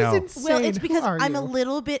 I That know. is insane. Well, it's Who because are I'm a you?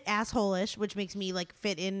 little bit assholish, which makes me like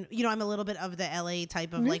fit in. You know, I'm a little bit of the LA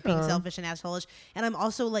type of like being Yeah. selfish and assholish, and I'm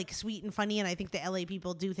also like sweet and funny. And I think the LA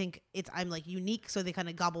people do think I'm like unique, so they kind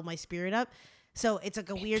of gobble my spirit up. So it's like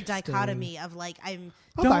a weird dichotomy of like I'm.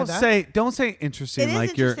 I'll buy that. Don't say interesting It is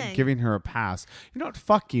like you're interesting. giving her a pass. You know what?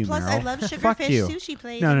 Fuck you, Plus, Meryl. I love Fuck sugarfish you. sushi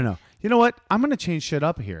place. No. You know what? I'm gonna change shit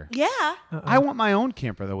up here. Yeah, I want my own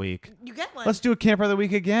camper of the week. you get one. Let's do a camper of the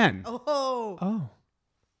week again. Oh, Oh.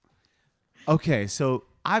 Okay, so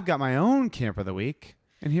I've got my own camper of the week,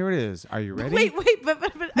 and here it is. Are you ready? wait, but I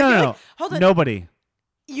feel No. like- hold on. Nobody.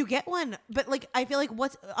 You get one, but like I feel like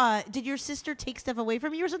what's did your sister take stuff away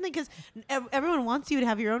from you or something? Because everyone wants you to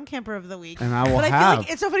have your own camper of the week, And I will but I feel have.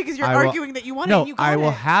 like it's so funny because you're I will- arguing that you want it. No, And you got I will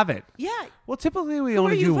it. have it. Yeah, Well, typically we Who are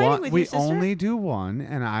only you do fighting one. with, We your sister? only do one,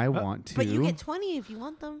 and I want to. but you get 20 if you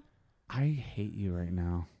want them. I hate you right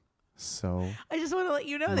now. So I just want to let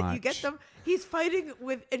you know that you get Much. them. He's fighting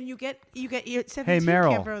with, and you get your hey, 17 Meryl.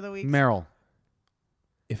 camper of the week. Meryl,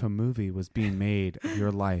 if a movie was being made of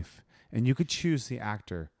your life, and you could choose the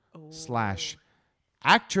actor /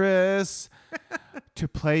 actress to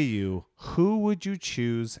play you, who would you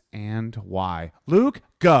choose and why? Luke,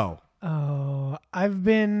 go. Oh, I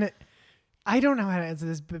don't know how to answer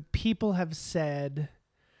this, but people have said,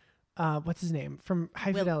 what's his name from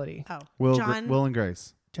High Fidelity? Oh, Will John and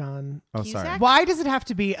Grace. John. Oh, Cusack? sorry. Why does it have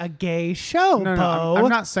to be a gay show, No, Bo? I'm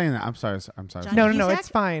not saying that. I'm sorry. I'm sorry. John- No, Cusack? it's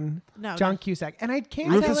fine. No, John no. Cusack. And I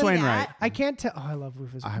can't Rufus tell Wainwright. I can't tell. Oh, I love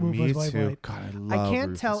Rufus. Me Rufus too. Wainwright. God, I love I can't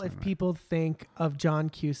Rufus tell if Wainwright. people think of John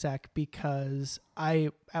Cusack because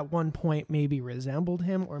I, at one point, maybe resembled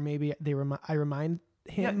him, or maybe I remind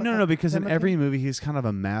him. No, because them in of every him. movie he's kind of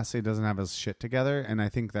a mess. He doesn't have his shit together, and I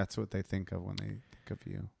think that's what they think of when they think of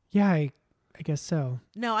you. Yeah, I guess so.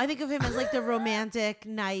 No, I think of him as like the romantic,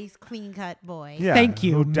 nice, clean cut boy. Yeah, Thank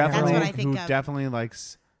you, Who Meryl. definitely, That's what I think who of. definitely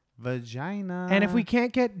likes vagina. And if we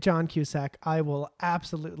can't get John Cusack, I will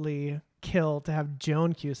absolutely kill to have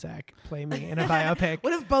Joan Cusack play me in a biopic.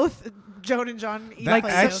 What if both Joan and John each that,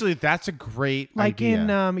 play you? actually, that's a great Like idea.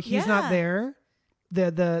 in He's Yeah. Not There.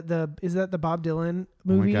 The is that the Bob Dylan Oh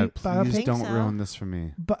my movie God, please biopic? Think don't so. ruin this for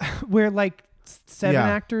me. But where like 7 Yeah.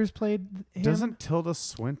 actors played him? Doesn't Tilda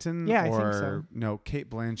Swinton Yeah, I or think so. no, Kate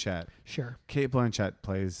Blanchett. Sure. Kate Blanchett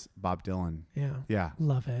plays Bob Dylan. Yeah. Yeah.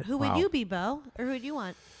 Love it. Who Wow. would you be, Bo? Or who would you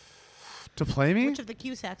want? To play me? Which of the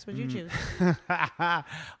Cusacks would you choose?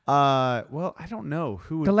 Well, I don't know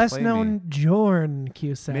who would The less play known me. Jorn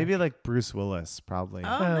Cusack. Maybe like Bruce Willis, probably.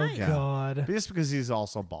 Oh, Oh nice. Yeah. God. Just because he's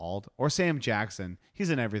also bald. Or Sam Jackson. He's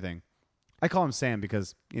in everything. I call him Sam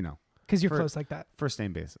because, Because you're For- close like that. first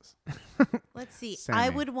name basis. Let's see. Sammy. I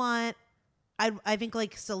would want. I think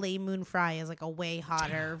like Soleil Moon Frye is like a way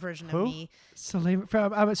hotter version Who? of me. From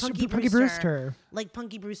Punky Punky Brewster. Brewster. Like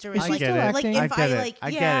Punky Brewster Is is she like still like acting? if I get it. like I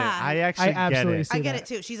yeah. get it. I actually absolutely get it. see I get that. it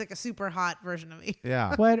too. She's like a super hot version of me.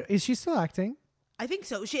 Yeah. What is she still acting? I think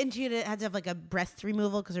so. She had to have like a breast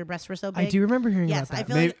removal because her breasts were so big. I do remember hearing Yes, about I that.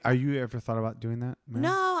 feel Maybe, like- are you ever thought about doing that? Mary?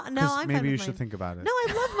 No, 'Cause I'm maybe fine you with should mine. think about it. No,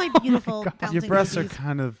 I love my beautiful bouncing Your breasts are boobies.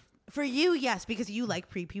 kind of. For you, yes, because you like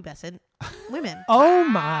prepubescent women. Oh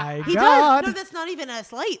my He God. does. No, that's not even a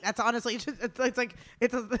slight. That's honestly just it's like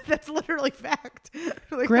that's literally fact.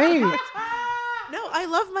 Like, Great. No, I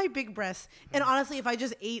love my big breasts, and honestly, if I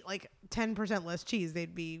just ate like 10% less cheese,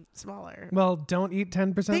 they'd be smaller. Well, don't eat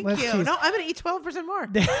 10% Thank less you. cheese. No, I'm gonna eat 12% more.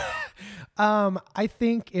 I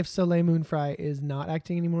think if Soleil Moon Frye is not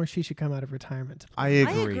acting anymore, she should come out of retirement. I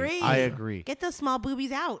agree. I agree. Get those small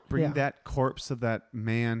boobies out. Bring Yeah. that corpse of that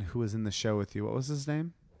man who was in the show with you. What was his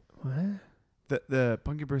name? What? The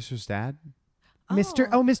Punky Brewster's dad?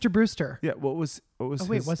 Mr. Brewster. Yeah. What was Oh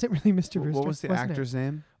wait, his, was it really Mr. Brewster? What was the Wasn't it? actor's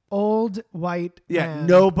name? Old white Yeah, man.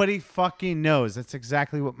 nobody fucking knows. That's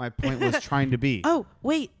exactly what my point was trying to be. Oh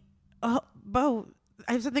wait, Bo,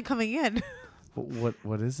 I have something coming in.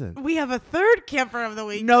 What is it? We have a third camper of the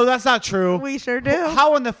week. No, that's not true. We sure do.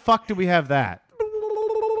 How in the fuck do we have that?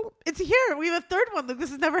 It's here. We have a third one. Look, this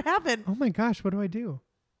has never happened. Oh my gosh, what do I do?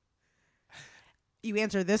 You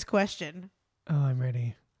answer this question Oh, I'm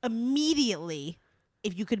ready. immediately.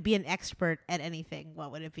 If you could be an expert at anything,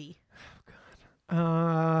 what would it be?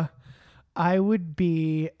 I would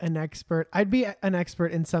be an expert. I'd be an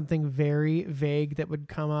expert in something very vague that would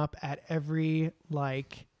come up at every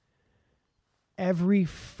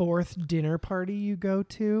fourth dinner party you go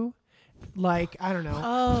to. like I don't know,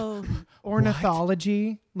 Oh,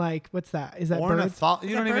 ornithology. Like what's that? Is that birds?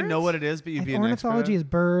 You don't even know birds? what it is, but you'd be an Ornithology expert. is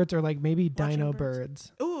birds or like maybe Watching dino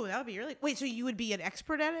birds. birds. ooh, that would be really. Wait, so you would be an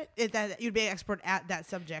expert at it? That you'd be an expert at that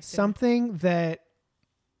subject? Something that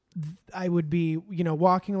I would be,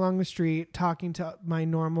 walking along the street talking to my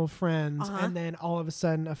normal friends, and then all of a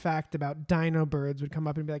sudden a fact about dino birds would come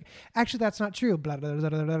up and be like, actually, that's not true. Blah, blah, blah,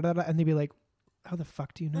 blah, blah, blah. And they'd be like, how the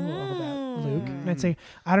fuck do you know all that, Luke? And I'd say,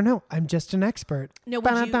 I don't know. I'm just an expert. No,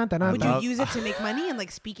 would you use it to make money and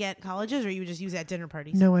like speak at colleges, or you would just use it at dinner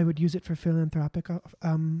parties? No, I would use it for philanthropic Oh,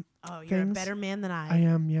 you're things. a better man than I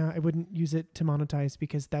am, yeah. I wouldn't use it to monetize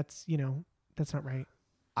because that's not right.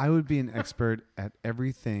 I would be an expert at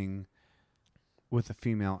everything with a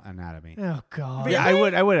female anatomy. Oh, God. Really? Yeah, I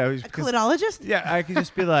would. A clitologist? Yeah, I could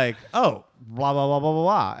just be like, oh, blah blah blah blah blah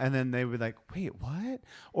blah, and then they would be like, wait, what?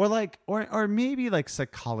 Or like, or maybe like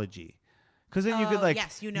psychology, because then you could like,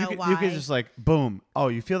 yes, you know you why. could just like, boom, oh,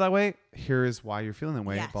 you feel that way. Here is why you're feeling that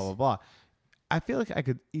way. Yes. Blah blah blah. I feel like I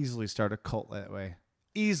could easily start a cult that way.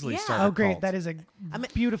 Easily Yeah. start. Oh, a great. cult. That is a mean,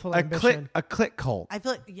 beautiful a ambition. clit cult. I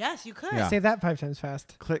feel like yes, you could. Yeah. Say that 5 times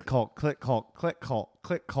fast. Clit cult. Clit cult. Clit cult.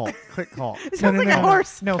 Clit cult. Clit cult. It sounds like a no.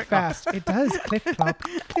 horse. No, fast. It does. Clip clop.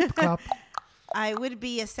 Clip clop. I would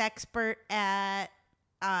be a sexpert at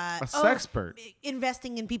A sexpert.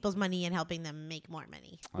 investing in people's money and helping them make more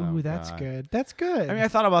money. Oh, Ooh, that's God. good. That's good. I mean, I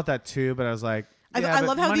thought about that too, but I was like, yeah, I but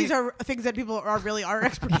love how money- these are things that people really are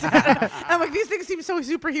experts at. I'm like, these things seem so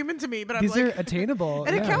superhuman to me, but I'm These like are attainable.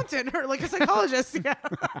 an yeah. accountant or like a psychologist. Yeah.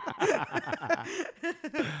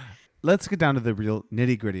 Let's get down to the real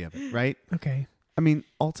nitty gritty of it, right? Okay. I mean,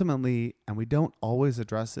 ultimately, and we don't always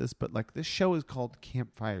address this, but like this show is called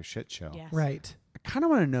Campfire Shit Show. Yes. Right. I kind of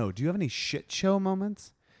want to know, do you have any shit show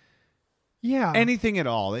moments? Yeah. Anything at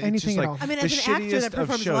all? It's Anything just at like all. I mean, the as an actor shittiest that of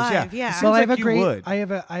performs shows. live, yeah. It seems Well, I have like a you great. would. I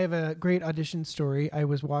have a great audition story. I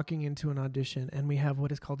was walking into an audition, and we have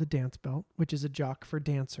what is called a dance belt, which is a jock for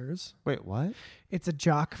dancers. Wait, what? It's a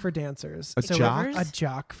jock for dancers. A jock? A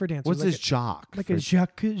jock for dancers. What's like this jock? Like for- a jock,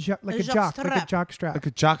 like A a jock jock, like a strap. jock strap. like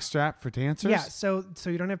a jock strap for dancers? Yeah. So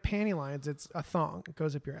you don't have panty lines. It's a thong. It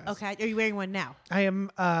goes up your ass. Okay. Are you wearing one now? I am.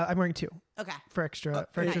 I'm wearing 2 Okay. for extra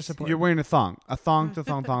nice. support. You're wearing a thong to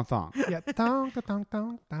thong, thong. Yeah. Thong, thong,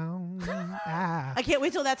 thong, thong. Ah. I can't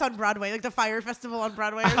wait till that's on Broadway, like the Fire Festival on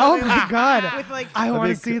Broadway. Or Oh something. my God. With like, I That'd want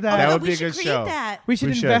be to see good. that. That oh, would we be a should good create show. that. We should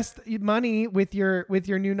We should. invest money with your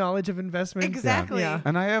new knowledge of investment. Exactly. Yeah.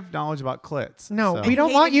 And I have knowledge about clits. No, so. we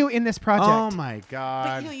don't want you in this project. Oh my But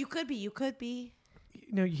God. you could be. You could be.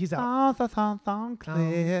 No, he's out. Thong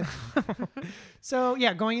clit. So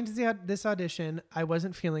yeah, going into this audition, I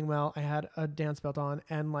wasn't feeling well. I had a dance belt on,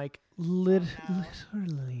 and like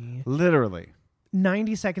literally Literally.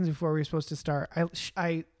 90 seconds before we were supposed to start,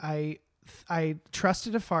 I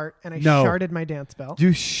trusted a fart and I No. sharted my dance belt.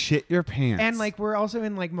 You shit your pants. And like we're also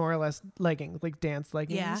in like more or less leggings, like dance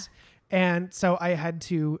leggings. Yeah. And so I had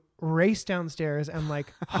to race downstairs and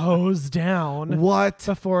like hose down what?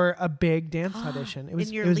 before a big dance audition. It was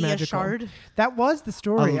In your it was Leah magical. shard. That was the A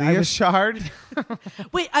story. I Leah was shard?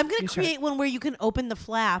 Wait, I'm gonna You should. create one where you can open the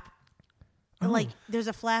flap. Oh. Like there's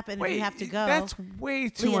a flap and you have to go. That's way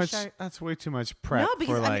too Leah much. shard. That's way too much prep. No, because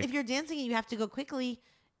for I mean, like, if you're dancing and you have to go quickly,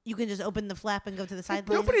 you can just open the flap and go to the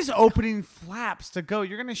sideline. nobody's opening flaps to go.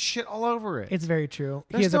 You're gonna shit all over it. It's very true.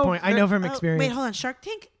 There's He has a no- point. I know from Oh, experience. wait, hold on. Shark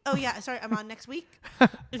Tank? Oh yeah, sorry, I'm on next week.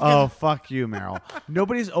 Oh fuck you, Meryl.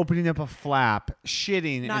 Nobody's opening up a flap,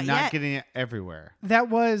 shitting, Not and not yet. getting it everywhere. That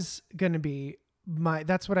was going to be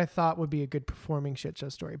that's what I thought would be a good performing shit show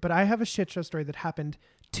story. But I have a shit show story that happened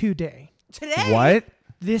today. Today. What?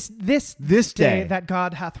 This day. that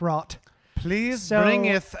God hath wrought. Please So-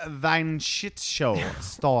 bringeth thine shit show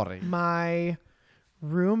story. My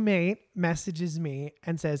roommate messages me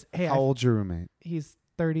and says, "Hey, How old's your roommate? he's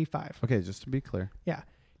 35." Okay, just to be clear. Yeah.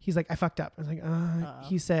 He's like, "I fucked up." I was like,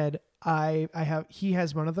 He said, he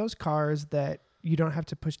has one of those cars that you don't have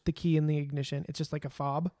to push the key in the ignition. It's just like a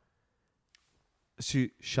fob. So you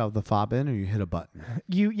shove the fob in, or you hit a button.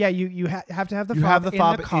 You have to have the You fob have the in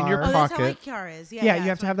fob the in car. your Oh, that's how my pocket. car is. Yeah, Yeah, you have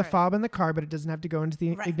that's to my have the car is. fob in the car, but it doesn't have to go into the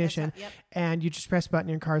Right, that's ignition. how- yep. And you just press a button,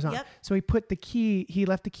 your car's on. Yep. So he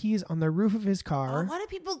left the keys on the roof of his car. Oh, why do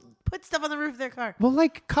people put stuff on the roof of their car? Well,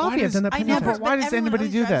 like coffee, I've done that I plenty of never- times. But why but does everyone anybody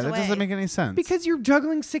always do that? drives That away. doesn't make any sense. Because you're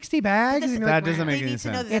juggling 60 bags. And you're That like, doesn't make They any need to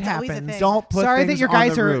know sense. that It that's always a happens. thing. Don't put Sorry that things your on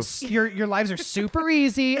guys the are roof. your lives are super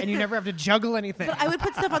easy and you never have to juggle anything. But I would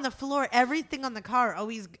put stuff on the floor. Everything on the car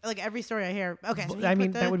always, like every story I hear. Okay, so I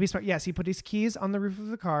mean, that would be smart. Yes, he put his keys on the roof of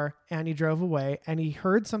the car and he drove away and he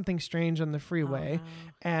heard something strange on the freeway.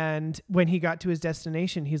 And when he got to his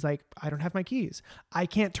destination, he's like, I don't have my keys. I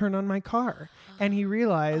can't turn on my car. And he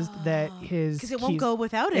realized that his because it won't keys- go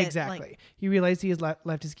without it. Exactly. Like, He realized he has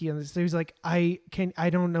left his key on this. So he's like, I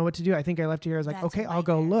don't know what to do. I think I left it here. I was like, That's a okay, I'll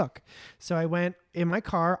go nightmare. look. So I went in my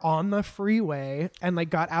car on the freeway and like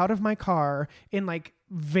got out of my car in like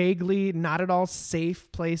vaguely not at all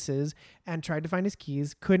safe places and tried to find his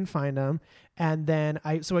keys, couldn't find them. And then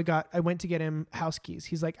I went to get him house keys.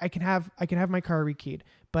 He's like, I can have my car rekeyed,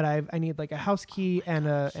 but I need like a house key and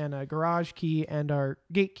a garage key and our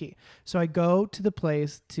gate key. So I go to the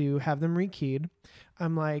place to have them rekeyed.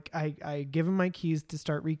 I'm like, I give him my keys to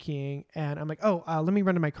start rekeying, and I'm like, let me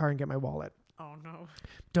run to my car and get my wallet. oh no.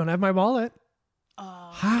 Don't have my wallet.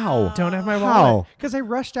 How? Don't have my How? wallet because I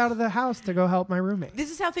rushed out of the house to go help my roommate.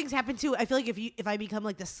 This is how things happen too. I feel like if I become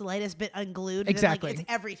like the slightest bit unglued, Exactly. then, like,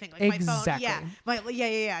 it's everything. Like Exactly. my phone.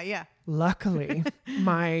 Yeah. Luckily,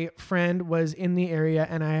 my friend was in the area,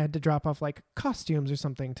 and I had to drop off like costumes or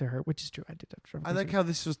something to her, which is true. I did have to drop. I like how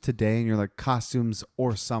this was today, and you're like costumes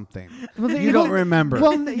or something. well, You don't remember.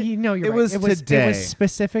 Well, you're It right. was It today. was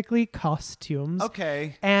specifically costumes.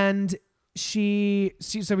 Okay. And so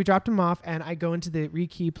we dropped him off, and I go into the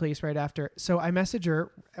rekey place right after. So I message her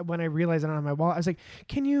when I realized I don't have my wallet. I was like,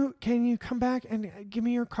 can you come back and give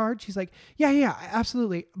me your card? She's like, yeah,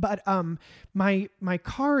 absolutely. But my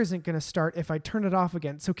car isn't going to start if I turn it off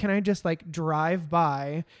again. So can I just like drive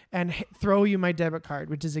by and throw you my debit card,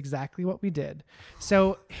 which is exactly what we did.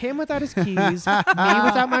 So him without his keys, me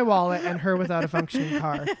without my wallet, and her without a functioning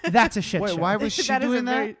car. That's a shit Wait, show. why was she That is a doing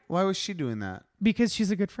that? very- Why was she doing that? Because she's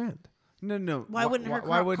a good friend. No. Why wouldn't her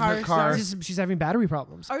Why car- wouldn't her car car? start? She's having battery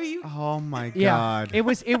problems. Are you? Oh my Yeah, god! it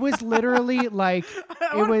was literally like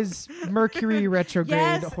it was Mercury retrograde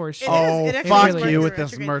Yes, horseshit. it Oh, is. It actually fuck is you Mercury with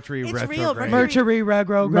this retrograde. Mercury It's retrograde. real. Mercury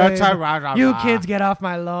retrograde. Mercury- You kids get off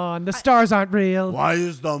my lawn. The stars aren't real. Why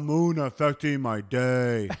is the moon affecting my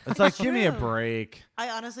day? It's like, give me a break.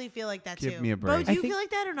 I honestly feel like that Give too. me a Bo, break. do I you think- feel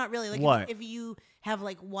like that or not really? Like What? If you have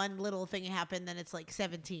like one little thing happen, then it's like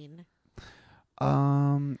 17.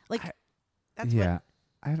 Like that's yeah,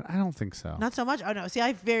 I don't think so. what, not so much. Oh no, see,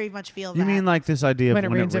 I very much feel You that. mean like this idea of When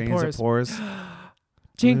it rains, it it pours?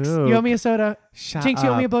 Jinx, you owe Luke. me a soda. Shut Jinx, you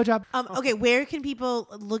owe me a up. blowjob. Okay, where can people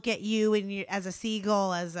look at you and you as a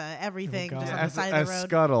seagull, as a everything, God. just on the As side a of the road?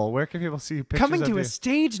 scuttle, where can people see pictures Coming of to you? a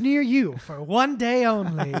stage near you for one day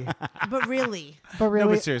only. But really, But really,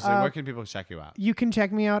 No, but seriously, where can people check you out? you can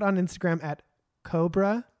check me out on Instagram at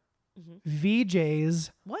Cobra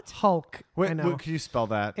VJ's what? Hulk. I Wait, know. can you spell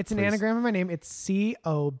that? It's an please? anagram of my name. It's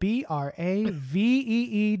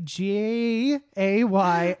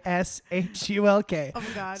COBRAVEEGAYSHULK. Oh my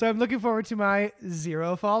God. So I'm looking forward to my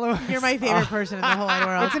 0 followers. You're my favorite person in the whole wide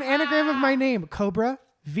world. It's an anagram of my name. Cobra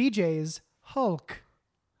VJ's Hulk.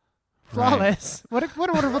 Flawless. What a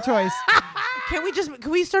wonderful choice. Can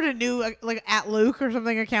we start a new like at Luke or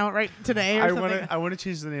something account right today or something? I want to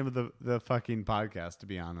change the name of the fucking podcast. To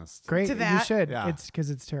be honest, Great. To You that? should. Yeah. It's because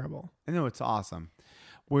it's terrible. I know it's awesome.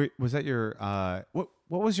 Was that your what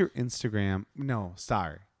was your Instagram? No,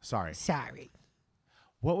 sorry. Sorry.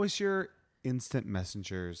 What was your instant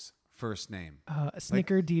messenger's first name?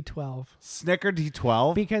 Snicker D12. Snicker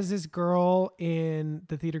D12. Because this girl in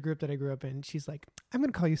the theater group that I grew up in, she's like, I'm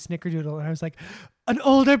going to call you Snickerdoodle. And I was like, an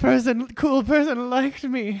older person, cool person liked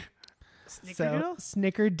me. Snickerdoodle? So,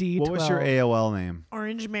 Snicker D12. What was your AOL name?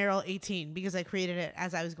 Orange Merrill 18 because I created it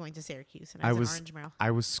as I was going to Syracuse and I I was was an Orange Merrill.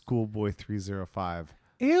 I was Schoolboy 305.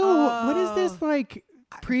 Ew, what is this like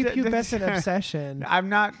prepubescent d- obsession? I'm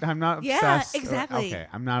not Yeah, obsessed. exactly. Okay,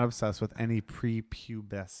 I'm not obsessed with any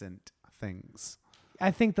prepubescent things.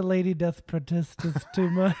 I think the lady doth protest is too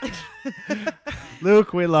much.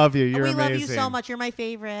 Luke, we love you. You're we amazing. love you so much. You're my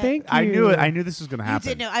favorite. Thank you. I knew it. I knew this was going to You happen.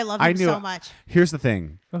 did know. I love I you knew so it. much. Here's the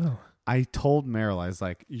thing. Oh. I told Meryl, I was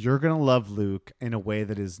like, you're going to love Luke in a way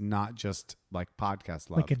that is not just like podcast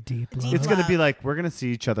love. Like a deep love. Deep It's going to be love. like, we're going to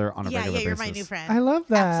see each other on a Yeah, regular you're basis. my new friend. I love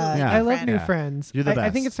that. Absolutely. Yeah. I love Friend. new Yeah. friends. You're the I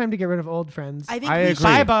think best. it's time to get rid of old friends. I think I we agree. should,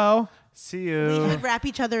 Bye, Bo. See we you. should wrap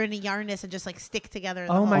each other in a yarness and just like stick together.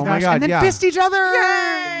 Oh my Oh gosh. my God, and then yeah. fist each other.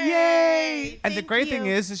 Yay! And the Thank great thing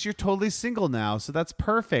you. is you're totally single now, so that's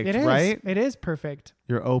perfect, It is. right? It is perfect.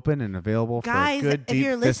 You're open and available Guys, for a good if deep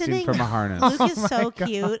you're fisting listening, from a harness. Luke is so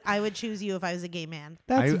cute. I would choose you if I was a gay man.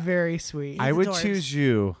 That's I- very sweet. I would adorbs. choose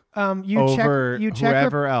you You over check. You check.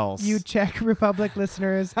 whoever else. You Czech Republic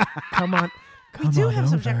listeners. Come on. We Come do on have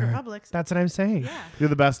some Czech over. Republics. That's what I'm saying. Yeah. You're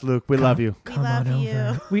the best, Luke. We love you. We Come love on you.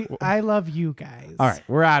 over. I love you guys. All right,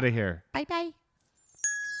 we're out of here. Bye bye.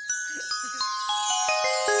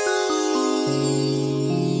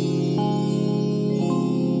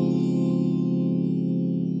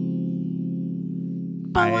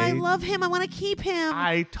 I love him. I want to keep him.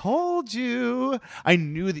 I told you. I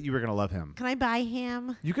knew that you were gonna love him. Can I buy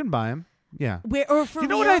him? You can buy him. Yeah. Where or for You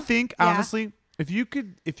know real? what I think? Yeah. Honestly, if you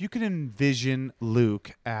could envision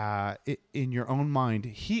Luke in your own mind,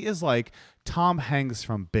 he is like Tom Hanks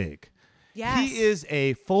from Big. Yes. He is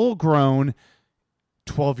a full-grown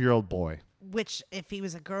 12-year-old boy. Which, if he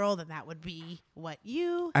was a girl, then that would be what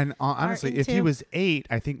you. And honestly, if he into. was 8,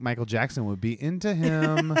 I think Michael Jackson would be into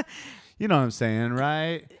him. You know what I'm saying,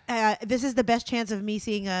 right? This is the best chance of me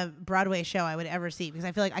seeing a Broadway show I would ever see because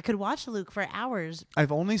I feel like I could watch Luke for hours.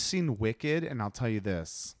 I've only seen Wicked, and I'll tell you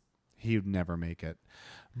this: he would never make it.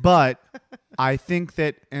 But I think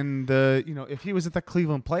that in the, if he was at the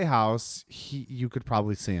Cleveland Playhouse, you could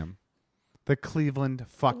probably see him. The Cleveland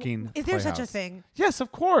fucking Is there Playhouse. such a thing? Yes,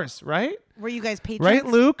 of course, right? Were you guys patrons? Right,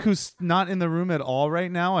 Luke, who's not in the room at all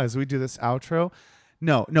right now as we do this outro.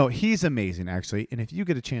 No, he's amazing, actually. And if you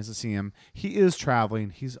get a chance to see him, he is traveling.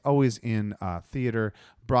 He's always in theater,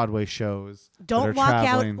 Broadway shows. Don't walk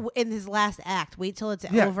out in his last act. Wait till it's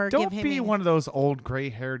over. Don't Give him be one of those old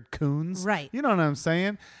gray-haired coons. Right. You know what I'm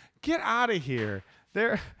saying? Get out of here.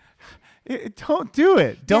 Don't do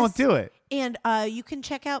it. Don't do it. And you can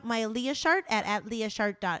check out my Leah Shart at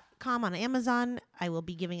leahshart.com on Amazon. I will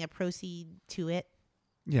be giving a proceed to it.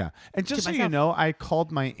 Yeah. And just so you myself. know, I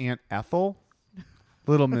called my Aunt Ethel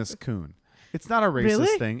Little Miss Coon. It's not a racist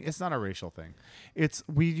Really? thing. It's not a racial thing.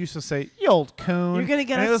 We used to say, "You old coon." You're gonna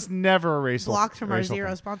get and it us was never a racial blocked from our racial zero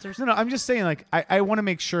thing. sponsors. No, I'm just saying, like, I want to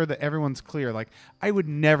make sure that everyone's clear. Like, I would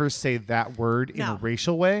never say that word in a No.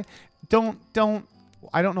 racial way. Don't.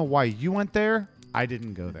 I don't know why you went there. I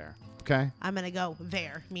didn't go there. Okay. I'm going to go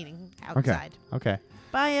there, meaning outside. Okay.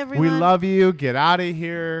 Bye, everyone. We love you. Get out of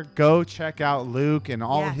here. Go check out Luke and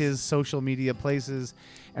all Yes. his social media places.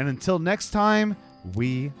 And until next time,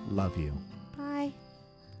 we love you. Bye.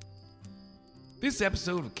 This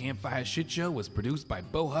episode of Campfire Shit Show was produced by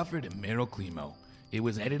Bo Hufford and Meryl Climo. It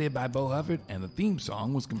was edited by Bo Hufford, and the theme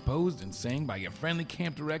song was composed and sang by your friendly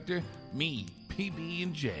camp director, me,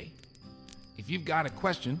 PB&J. If you've got a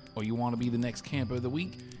question or you want to be the next camper of the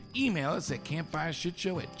week, email us at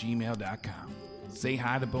campfireshitshow@gmail.com. Say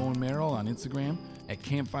hi to Bo and Meryl on Instagram at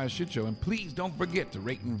Campfire Shit Show, and please don't forget to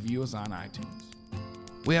rate and review us on iTunes.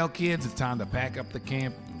 Well, kids, it's time to pack up the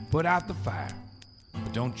camp and put out the fire.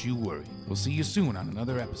 But don't you worry. We'll see you soon on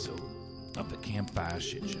another episode of the Campfire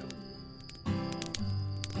Shit Show.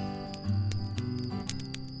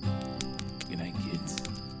 Good night, kids.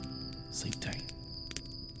 Sleep tight.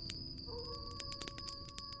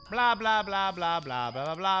 Blah, blah, blah, blah, blah,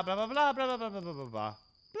 blah, blah, blah, blah, blah, blah, blah, blah, blah, blah, blah.